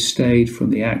hand is stayed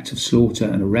from the act of slaughter,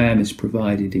 and a ram is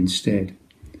provided instead.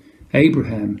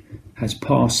 Abraham has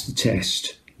passed the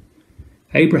test.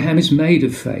 Abraham is made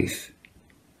of faith.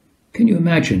 Can you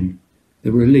imagine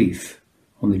the relief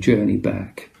on the journey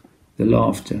back, the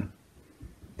laughter,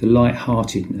 the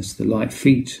light-heartedness, the light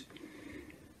feet?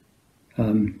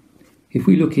 If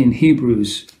we look in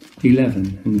Hebrews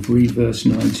 11 and read verse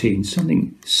 19,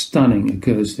 something stunning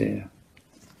occurs there.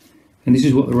 And this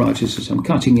is what the writer says. I'm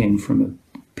cutting in from a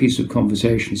piece of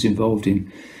conversation he's involved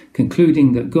in,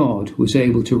 concluding that God was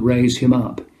able to raise him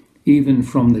up, even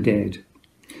from the dead,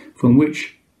 from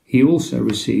which he also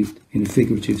received in a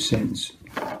figurative sense.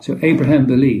 So Abraham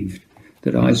believed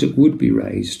that Isaac would be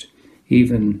raised,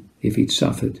 even if he'd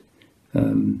suffered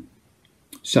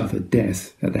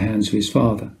death at the hands of his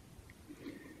father.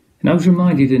 And I was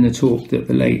reminded in a talk that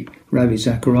the late Ravi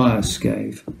Zacharias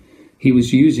gave. He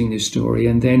was using this story,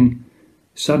 and then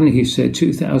suddenly he said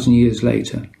 2,000 years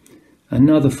later,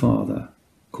 another father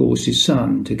caused his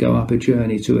son to go up a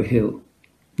journey to a hill.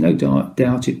 No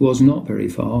doubt it was not very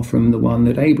far from the one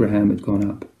that Abraham had gone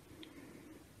up.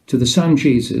 To the son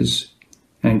Jesus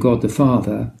and God the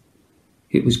Father,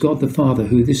 it was God the Father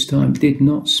who this time did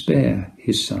not spare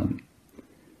his son.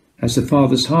 As the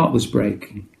Father's heart was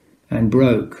breaking and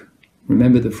broke,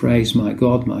 remember the phrase, my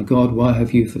God, why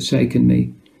have you forsaken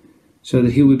me?" so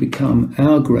that he would become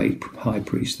our great high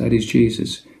priest, that is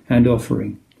Jesus, and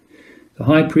offering. The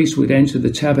high priest would enter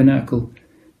the tabernacle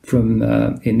from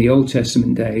in the Old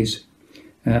Testament days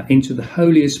into the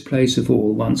holiest place of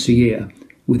all once a year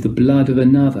with the blood of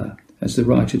another, as the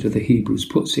writer to the Hebrews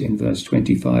puts it in verse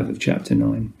 25 of chapter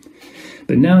 9.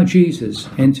 But now Jesus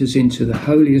enters into the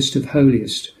holiest of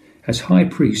holiest as high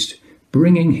priest,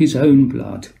 bringing his own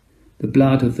blood, the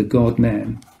blood of the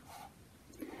God-man.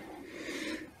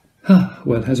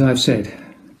 Well, as I've said,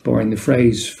 borrowing the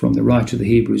phrase from the writer of the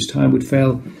Hebrews, time would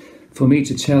fail for me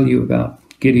to tell you about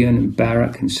Gideon and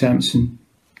Barak and Samson.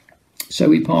 So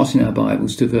we pass in our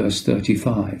Bibles to verse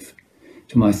 35,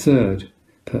 to my third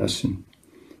person.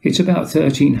 It's about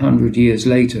 1300 years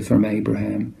later from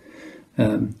Abraham.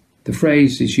 The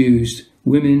phrase is used,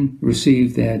 women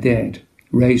receive their dead,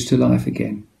 raised to life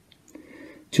again,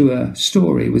 to a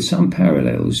story with some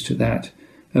parallels to that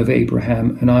of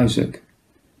Abraham and Isaac,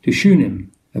 to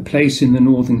Shunem, a place in the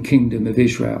northern kingdom of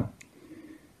Israel.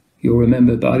 You'll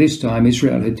remember by this time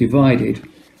Israel had divided,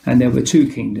 and there were two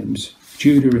kingdoms,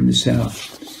 Judah in the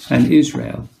south and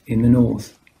Israel in the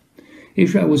north.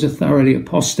 Israel was a thoroughly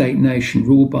apostate nation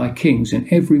ruled by kings,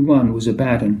 and every one was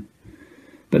Abaddon.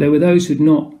 But there were those who had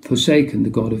not forsaken the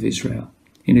God of Israel.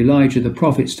 In Elijah the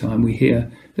prophet's time we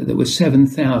hear that there were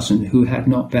 7,000 who had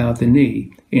not bowed the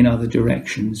knee in other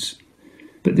directions.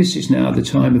 But this is now the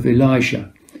time of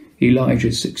Elijah,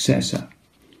 Elijah's successor.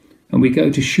 And we go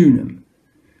to Shunem,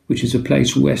 which is a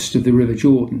place west of the River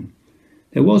Jordan.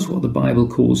 There was what the Bible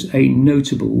calls a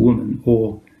notable woman,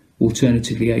 or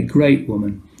alternatively a great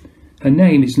woman. Her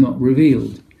name is not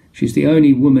revealed. She's the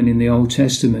only woman in the Old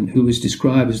Testament who was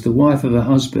described as the wife of her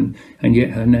husband, and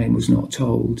yet her name was not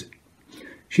told.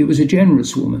 She was a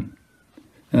generous woman.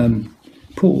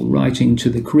 Paul, writing to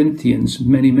the Corinthians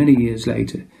many, many years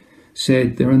later,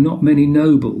 said, "There are not many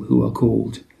noble who are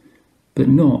called," but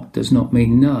not does not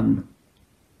mean none.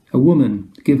 A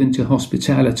woman given to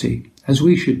hospitality, as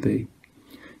we should be.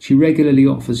 She regularly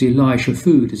offers Elisha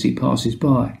food as he passes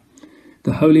by.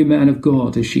 The holy man of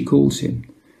God, as she calls him.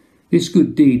 This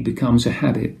good deed becomes a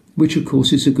habit, which of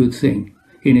course is a good thing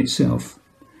in itself.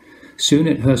 Soon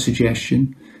at her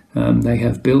suggestion, they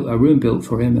have built a room built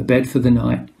for him, a bed for the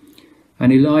night,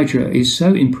 and Elijah is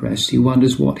so impressed he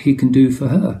wonders what he can do for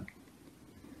her.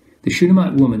 The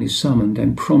Shunammite woman is summoned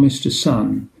and promised a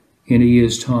son in a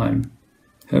year's time.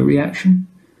 Her reaction?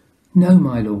 "No,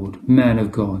 my lord, man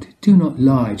of God, do not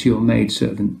lie to your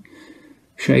maidservant."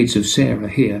 Shades of Sarah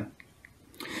here.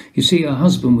 You see, her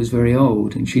husband was very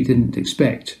old, and she didn't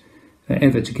expect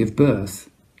ever to give birth.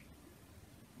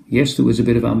 Yes, there was a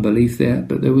bit of unbelief there,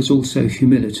 but there was also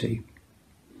humility.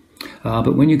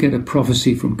 But when you get a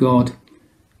prophecy from God,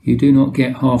 you do not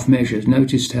get half measures.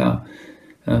 Notice how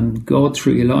God,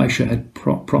 through Elisha, had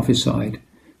prophesied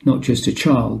not just a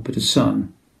child, but a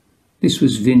son. This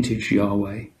was vintage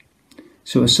Yahweh.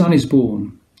 So a son is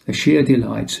born, a sheer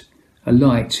delight, a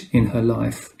light in her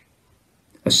life,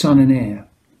 a son and heir.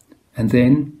 And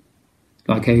then,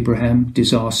 like Abraham,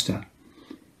 disaster.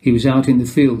 He was out in the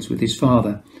fields with his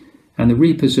father and the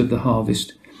reapers of the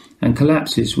harvest, and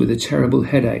collapses with a terrible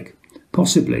headache,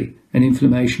 possibly an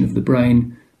inflammation of the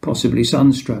brain, possibly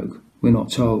sunstroke, we're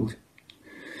not told.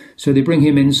 So they bring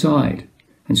him inside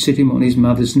and sit him on his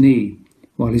mother's knee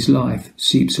while his life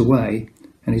seeps away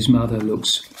and his mother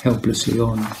looks helplessly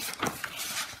on.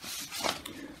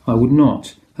 I would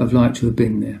not have liked to have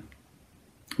been there.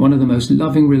 One of the most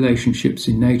loving relationships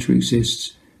in nature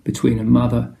exists between a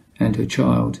mother and her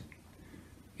child.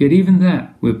 Yet even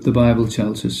that, the Bible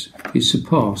tells us, is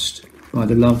surpassed by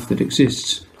the love that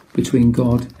exists between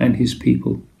God and his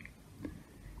people.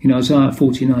 In Isaiah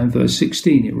 49 verse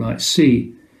 16 it writes,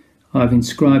 "See, I have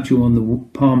inscribed you on the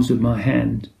palms of my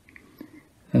hand."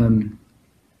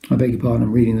 I beg your pardon,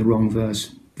 I'm reading the wrong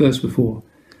verse. Verse before.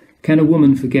 "Can a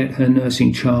woman forget her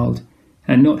nursing child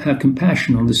and not have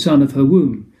compassion on the son of her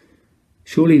womb?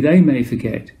 Surely they may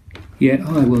forget, yet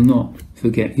I will not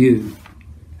forget you."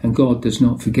 And God does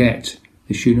not forget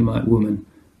the Shunammite woman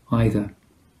either.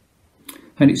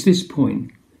 And it's this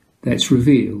point that's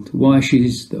revealed why she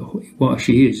is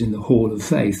in the hall of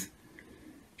faith.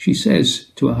 She says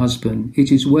to her husband,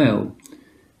 "It is well,"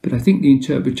 but I think the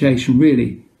interpretation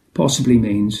really possibly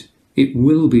means it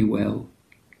will be well.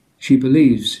 She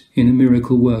believes in a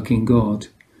miracle-working God.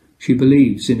 She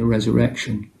believes in a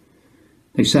resurrection.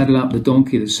 They saddle up the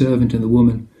donkey, the servant and the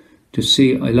woman, to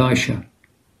see Elisha.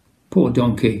 Poor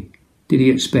donkey, did he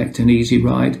expect an easy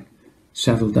ride?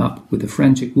 Saddled up with a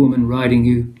frantic woman riding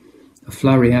you, a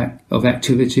flurry of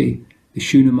activity, the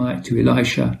Shunammite to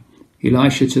Elisha,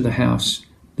 Elisha to the house,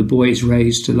 the boy is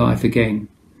raised to life again.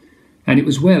 And it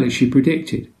was well as she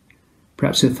predicted.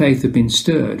 Perhaps her faith had been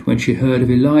stirred when she heard of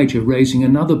Elijah raising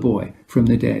another boy from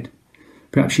the dead.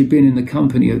 Perhaps she'd been in the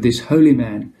company of this holy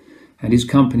man, and his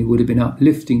company would have been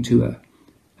uplifting to her,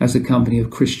 as the company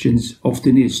of Christians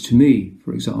often is to me,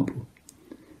 for example.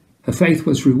 Her faith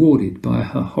was rewarded by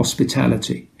her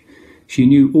hospitality. She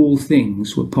knew all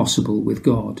things were possible with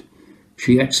God.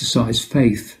 She exercised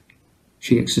faith.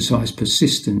 She exercised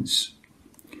persistence.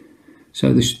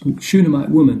 So the Shunammite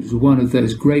woman was one of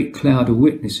those great cloud of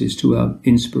witnesses to our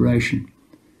inspiration.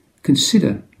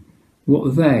 Consider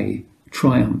what they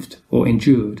triumphed or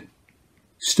endured: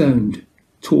 stoned,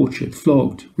 tortured,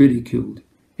 flogged, ridiculed,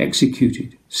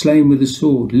 executed, slain with a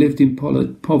sword, lived in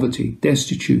poverty,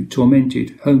 destitute,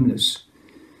 tormented, homeless,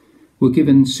 were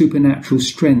given supernatural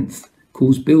strength,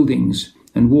 caused buildings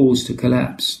and walls to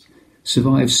collapse,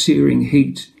 survived searing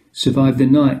heat, survived the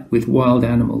night with wild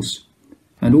animals,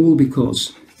 and all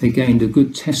because they gained a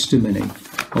good testimony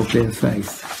of their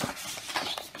faith.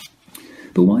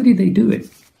 But why did they do it?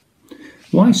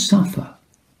 Why suffer,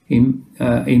 in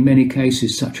many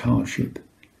cases, such hardship?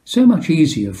 So much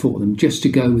easier for them just to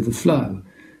go with the flow,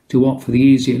 to opt for the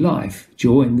easier life,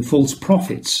 join the false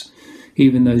prophets.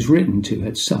 Even those written to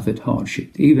had suffered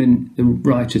hardship. Even the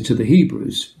writer to the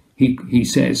Hebrews, he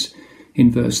says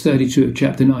in verse 32 of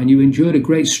chapter 9, you endured a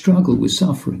great struggle with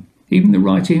suffering. Even the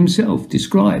writer himself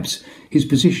describes his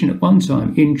position at one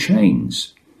time in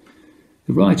chains.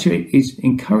 The writer is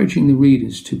encouraging the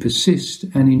readers to persist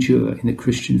and endure in the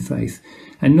Christian faith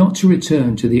and not to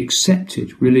return to the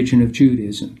accepted religion of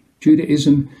Judaism.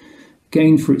 Judaism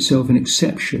gained for itself an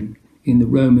exception in the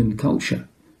Roman culture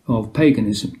of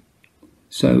paganism.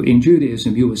 So in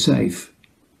Judaism you were safe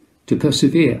to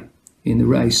persevere in the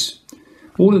race.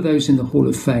 All of those in the Hall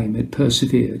of Fame had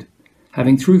persevered,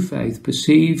 having through faith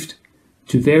perceived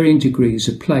to varying degrees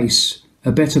a place,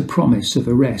 a better promise of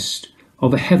a rest,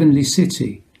 of a heavenly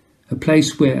city, a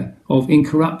place where of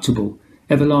incorruptible,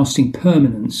 everlasting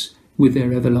permanence with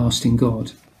their everlasting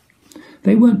God.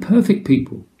 They weren't perfect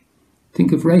people.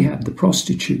 Think of Rahab the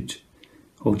prostitute,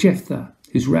 or Jephthah,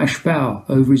 whose rash vow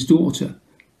over his daughter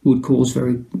would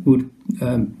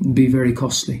be very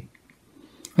costly.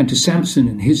 And to Samson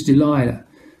and his Delilah,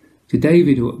 to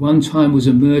David, who at one time was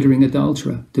a murdering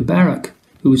adulterer, to Barak,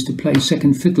 who was to play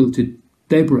second fiddle to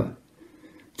Deborah,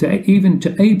 even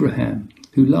to Abraham,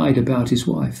 who lied about his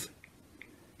wife.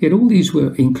 Yet all these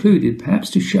were included perhaps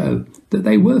to show that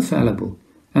they were fallible,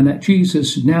 and that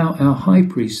Jesus, now our high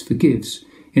priest, forgives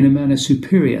in a manner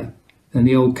superior than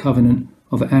the old covenant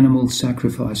of animal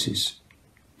sacrifices.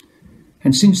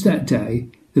 And since that day,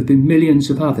 there have been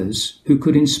millions of others who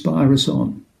could inspire us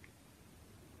on.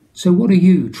 So what are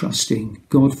you trusting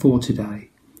God for today?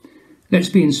 Let's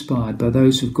be inspired by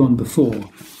those who've gone before,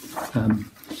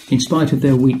 in spite of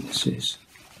their weaknesses.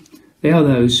 They are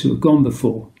those who have gone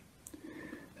before.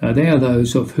 They are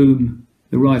those of whom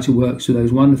the writer works with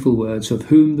those wonderful words, of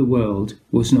whom the world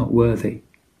was not worthy,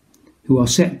 who are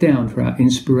set down for our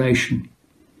inspiration,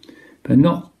 but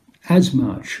not as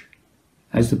much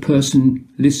as the person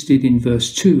listed in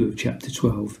verse 2 of chapter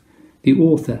 12, the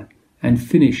author and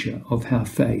finisher of our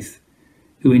faith,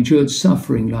 who endured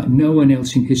suffering like no one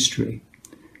else in history,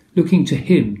 looking to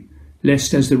him,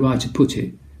 lest, as the writer put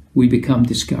it, we become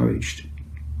discouraged.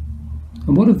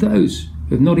 And what of those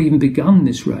who have not even begun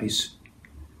this race?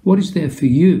 What is there for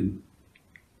you?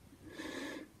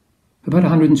 About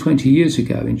 120 years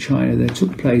ago in China, there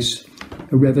took place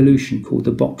a revolution called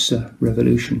the Boxer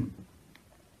Revolution.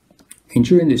 And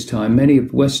during this time, many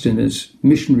of Westerners,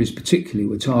 missionaries particularly,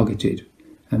 were targeted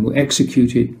and were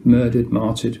executed, murdered,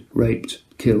 martyred, raped,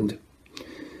 killed.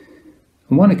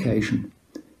 On one occasion,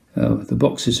 the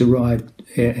Boxers arrived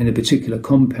in a particular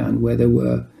compound where there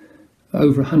were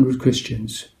over 100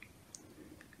 Christians.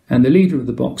 And the leader of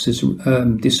the Boxers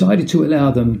decided to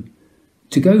allow them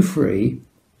to go free,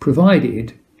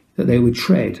 provided that they would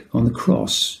tread on the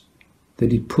cross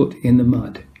that he'd put in the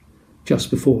mud just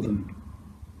before them.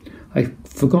 I've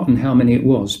forgotten how many it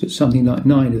was, but something like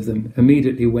 9 of them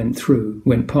immediately went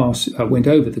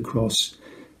over the cross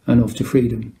and off to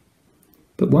freedom.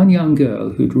 But one young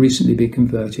girl who'd recently been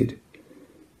converted,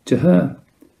 to her,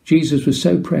 Jesus was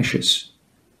so precious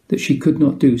that she could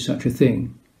not do such a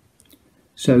thing.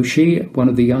 So she, one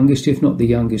of the youngest, if not the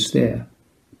youngest there,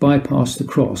 bypassed the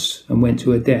cross and went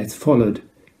to her death, followed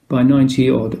by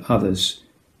 90-odd others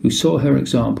who saw her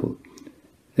example.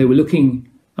 They were looking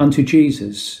unto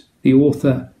Jesus, the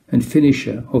author and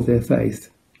finisher of their faith.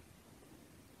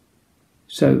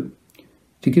 So,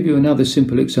 to give you another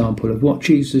simple example of what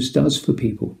Jesus does for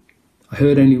people, I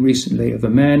heard only recently of a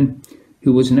man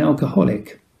who was an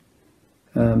alcoholic,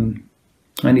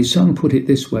 and his son put it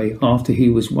this way after he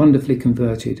was wonderfully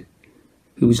converted.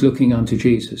 who was looking unto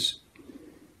Jesus.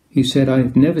 He said,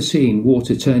 "I've never seen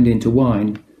water turned into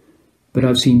wine, but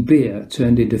I've seen beer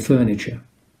turned into furniture."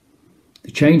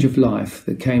 The change of life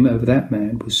that came over that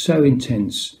man was so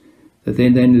intense that they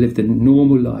then lived a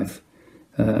normal life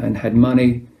and had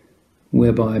money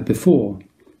whereby before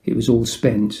it was all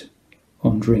spent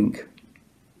on drink.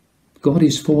 God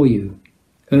is for you,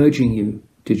 urging you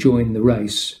to join the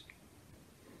race,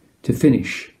 to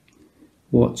finish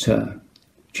what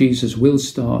Jesus will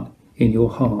start in your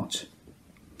heart.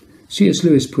 C.S.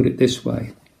 Lewis put it this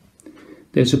way: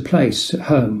 "There's a place at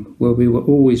home where we were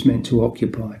always meant to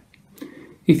occupy.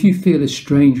 If you feel a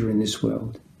stranger in this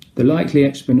world, the likely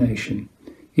explanation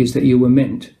is that you were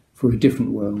meant for a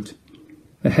different world,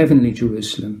 a heavenly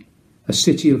Jerusalem, a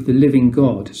city of the living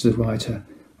God, as the writer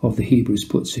of the Hebrews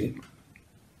puts it.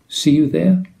 See you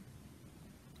there?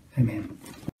 Amen."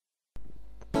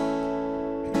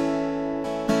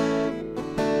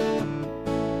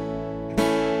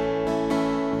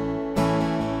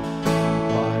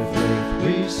 By faith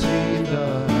we see the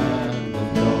hand of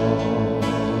God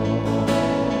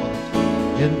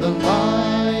in the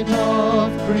light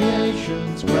of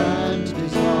creation's grand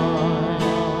design,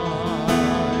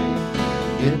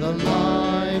 in the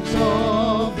lives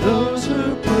of those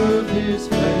who prove His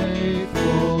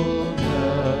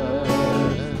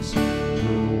faithfulness,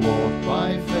 who walk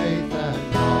by faith and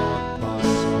not by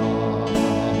sight.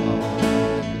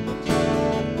 By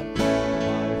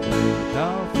faith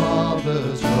our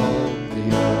fathers roamed the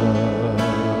earth,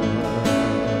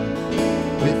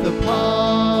 with the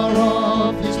power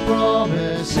of His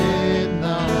promise in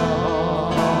their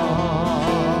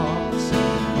hearts,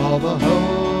 of a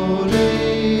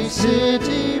holy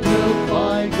city built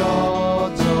by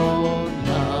God's own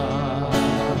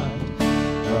hand,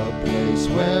 a place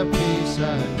where peace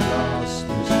and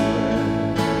justice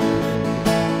reign.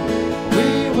 We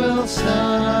will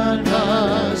stand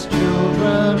as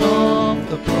children of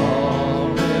the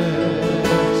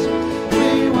promise.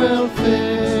 We will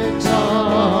fix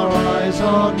our eyes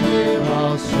on Him,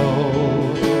 our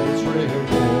soul's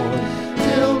reward,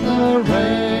 till the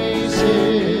race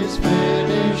is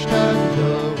finished and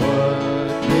the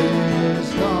work is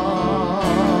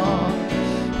done.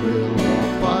 We'll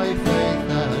walk by faith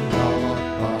and not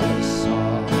by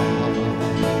sight.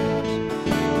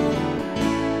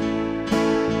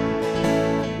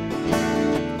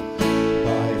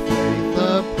 By faith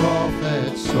the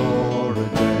prophets saw a day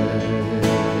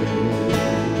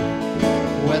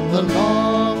when the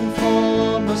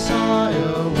longed-for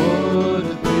Messiah would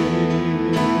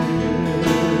appear,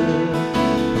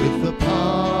 with the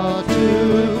power to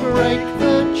break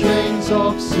the chains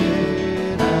of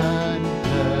sin and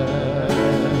death,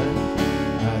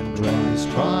 and rise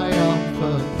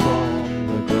triumphant from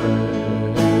the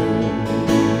grave.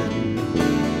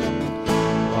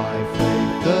 By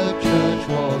faith the church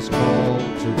was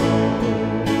called to go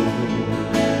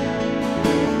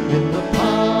in the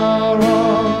power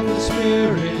of the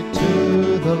Spirit to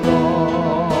the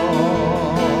Lord,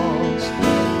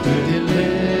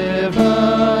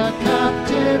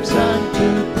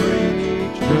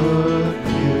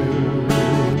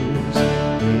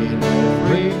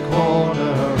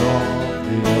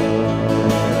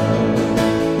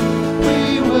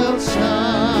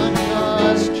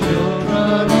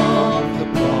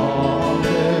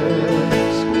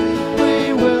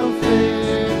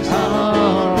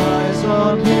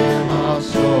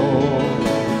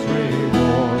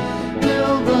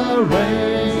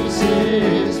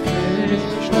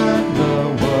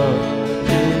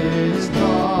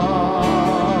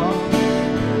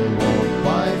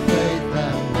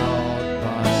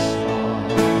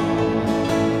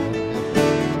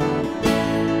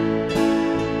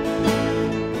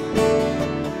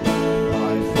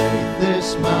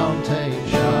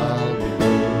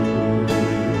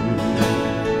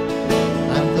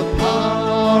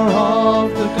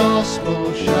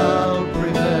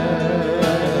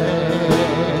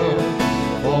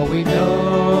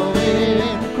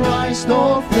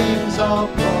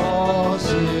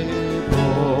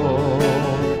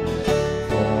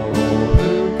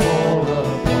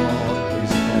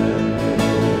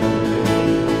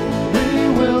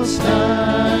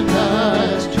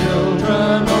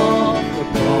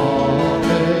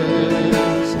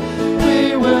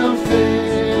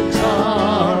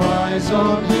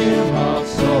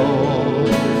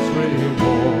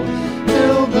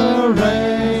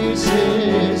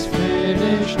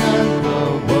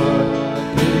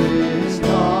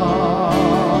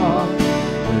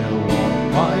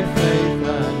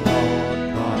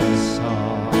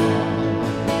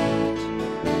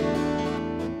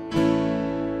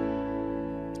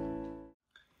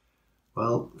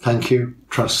 thank you.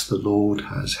 Trust the Lord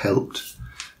has helped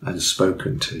and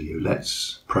spoken to you.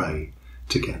 Let's pray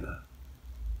together.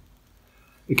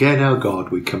 Again, our God,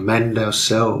 we commend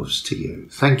ourselves to you.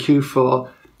 Thank you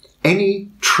for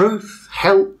any truth,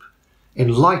 help,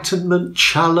 enlightenment,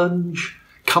 challenge,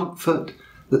 comfort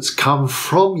that's come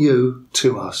from you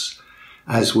to us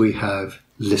as we have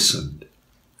listened.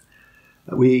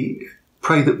 We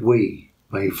pray that we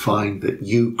may find that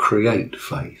you create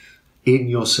faith in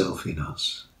yourself in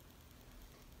us.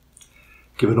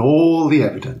 Given all the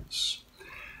evidence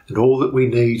and all that we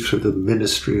need through the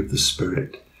ministry of the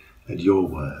Spirit and your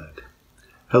word,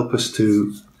 help us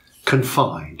to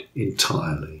confide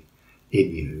entirely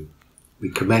in you. We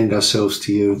commend ourselves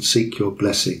to you and seek your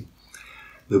blessing,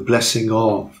 the blessing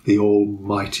of the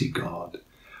Almighty God.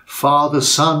 Father,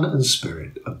 Son and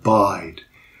Spirit, abide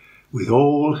with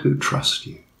all who trust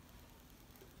you.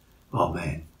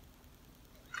 Amen.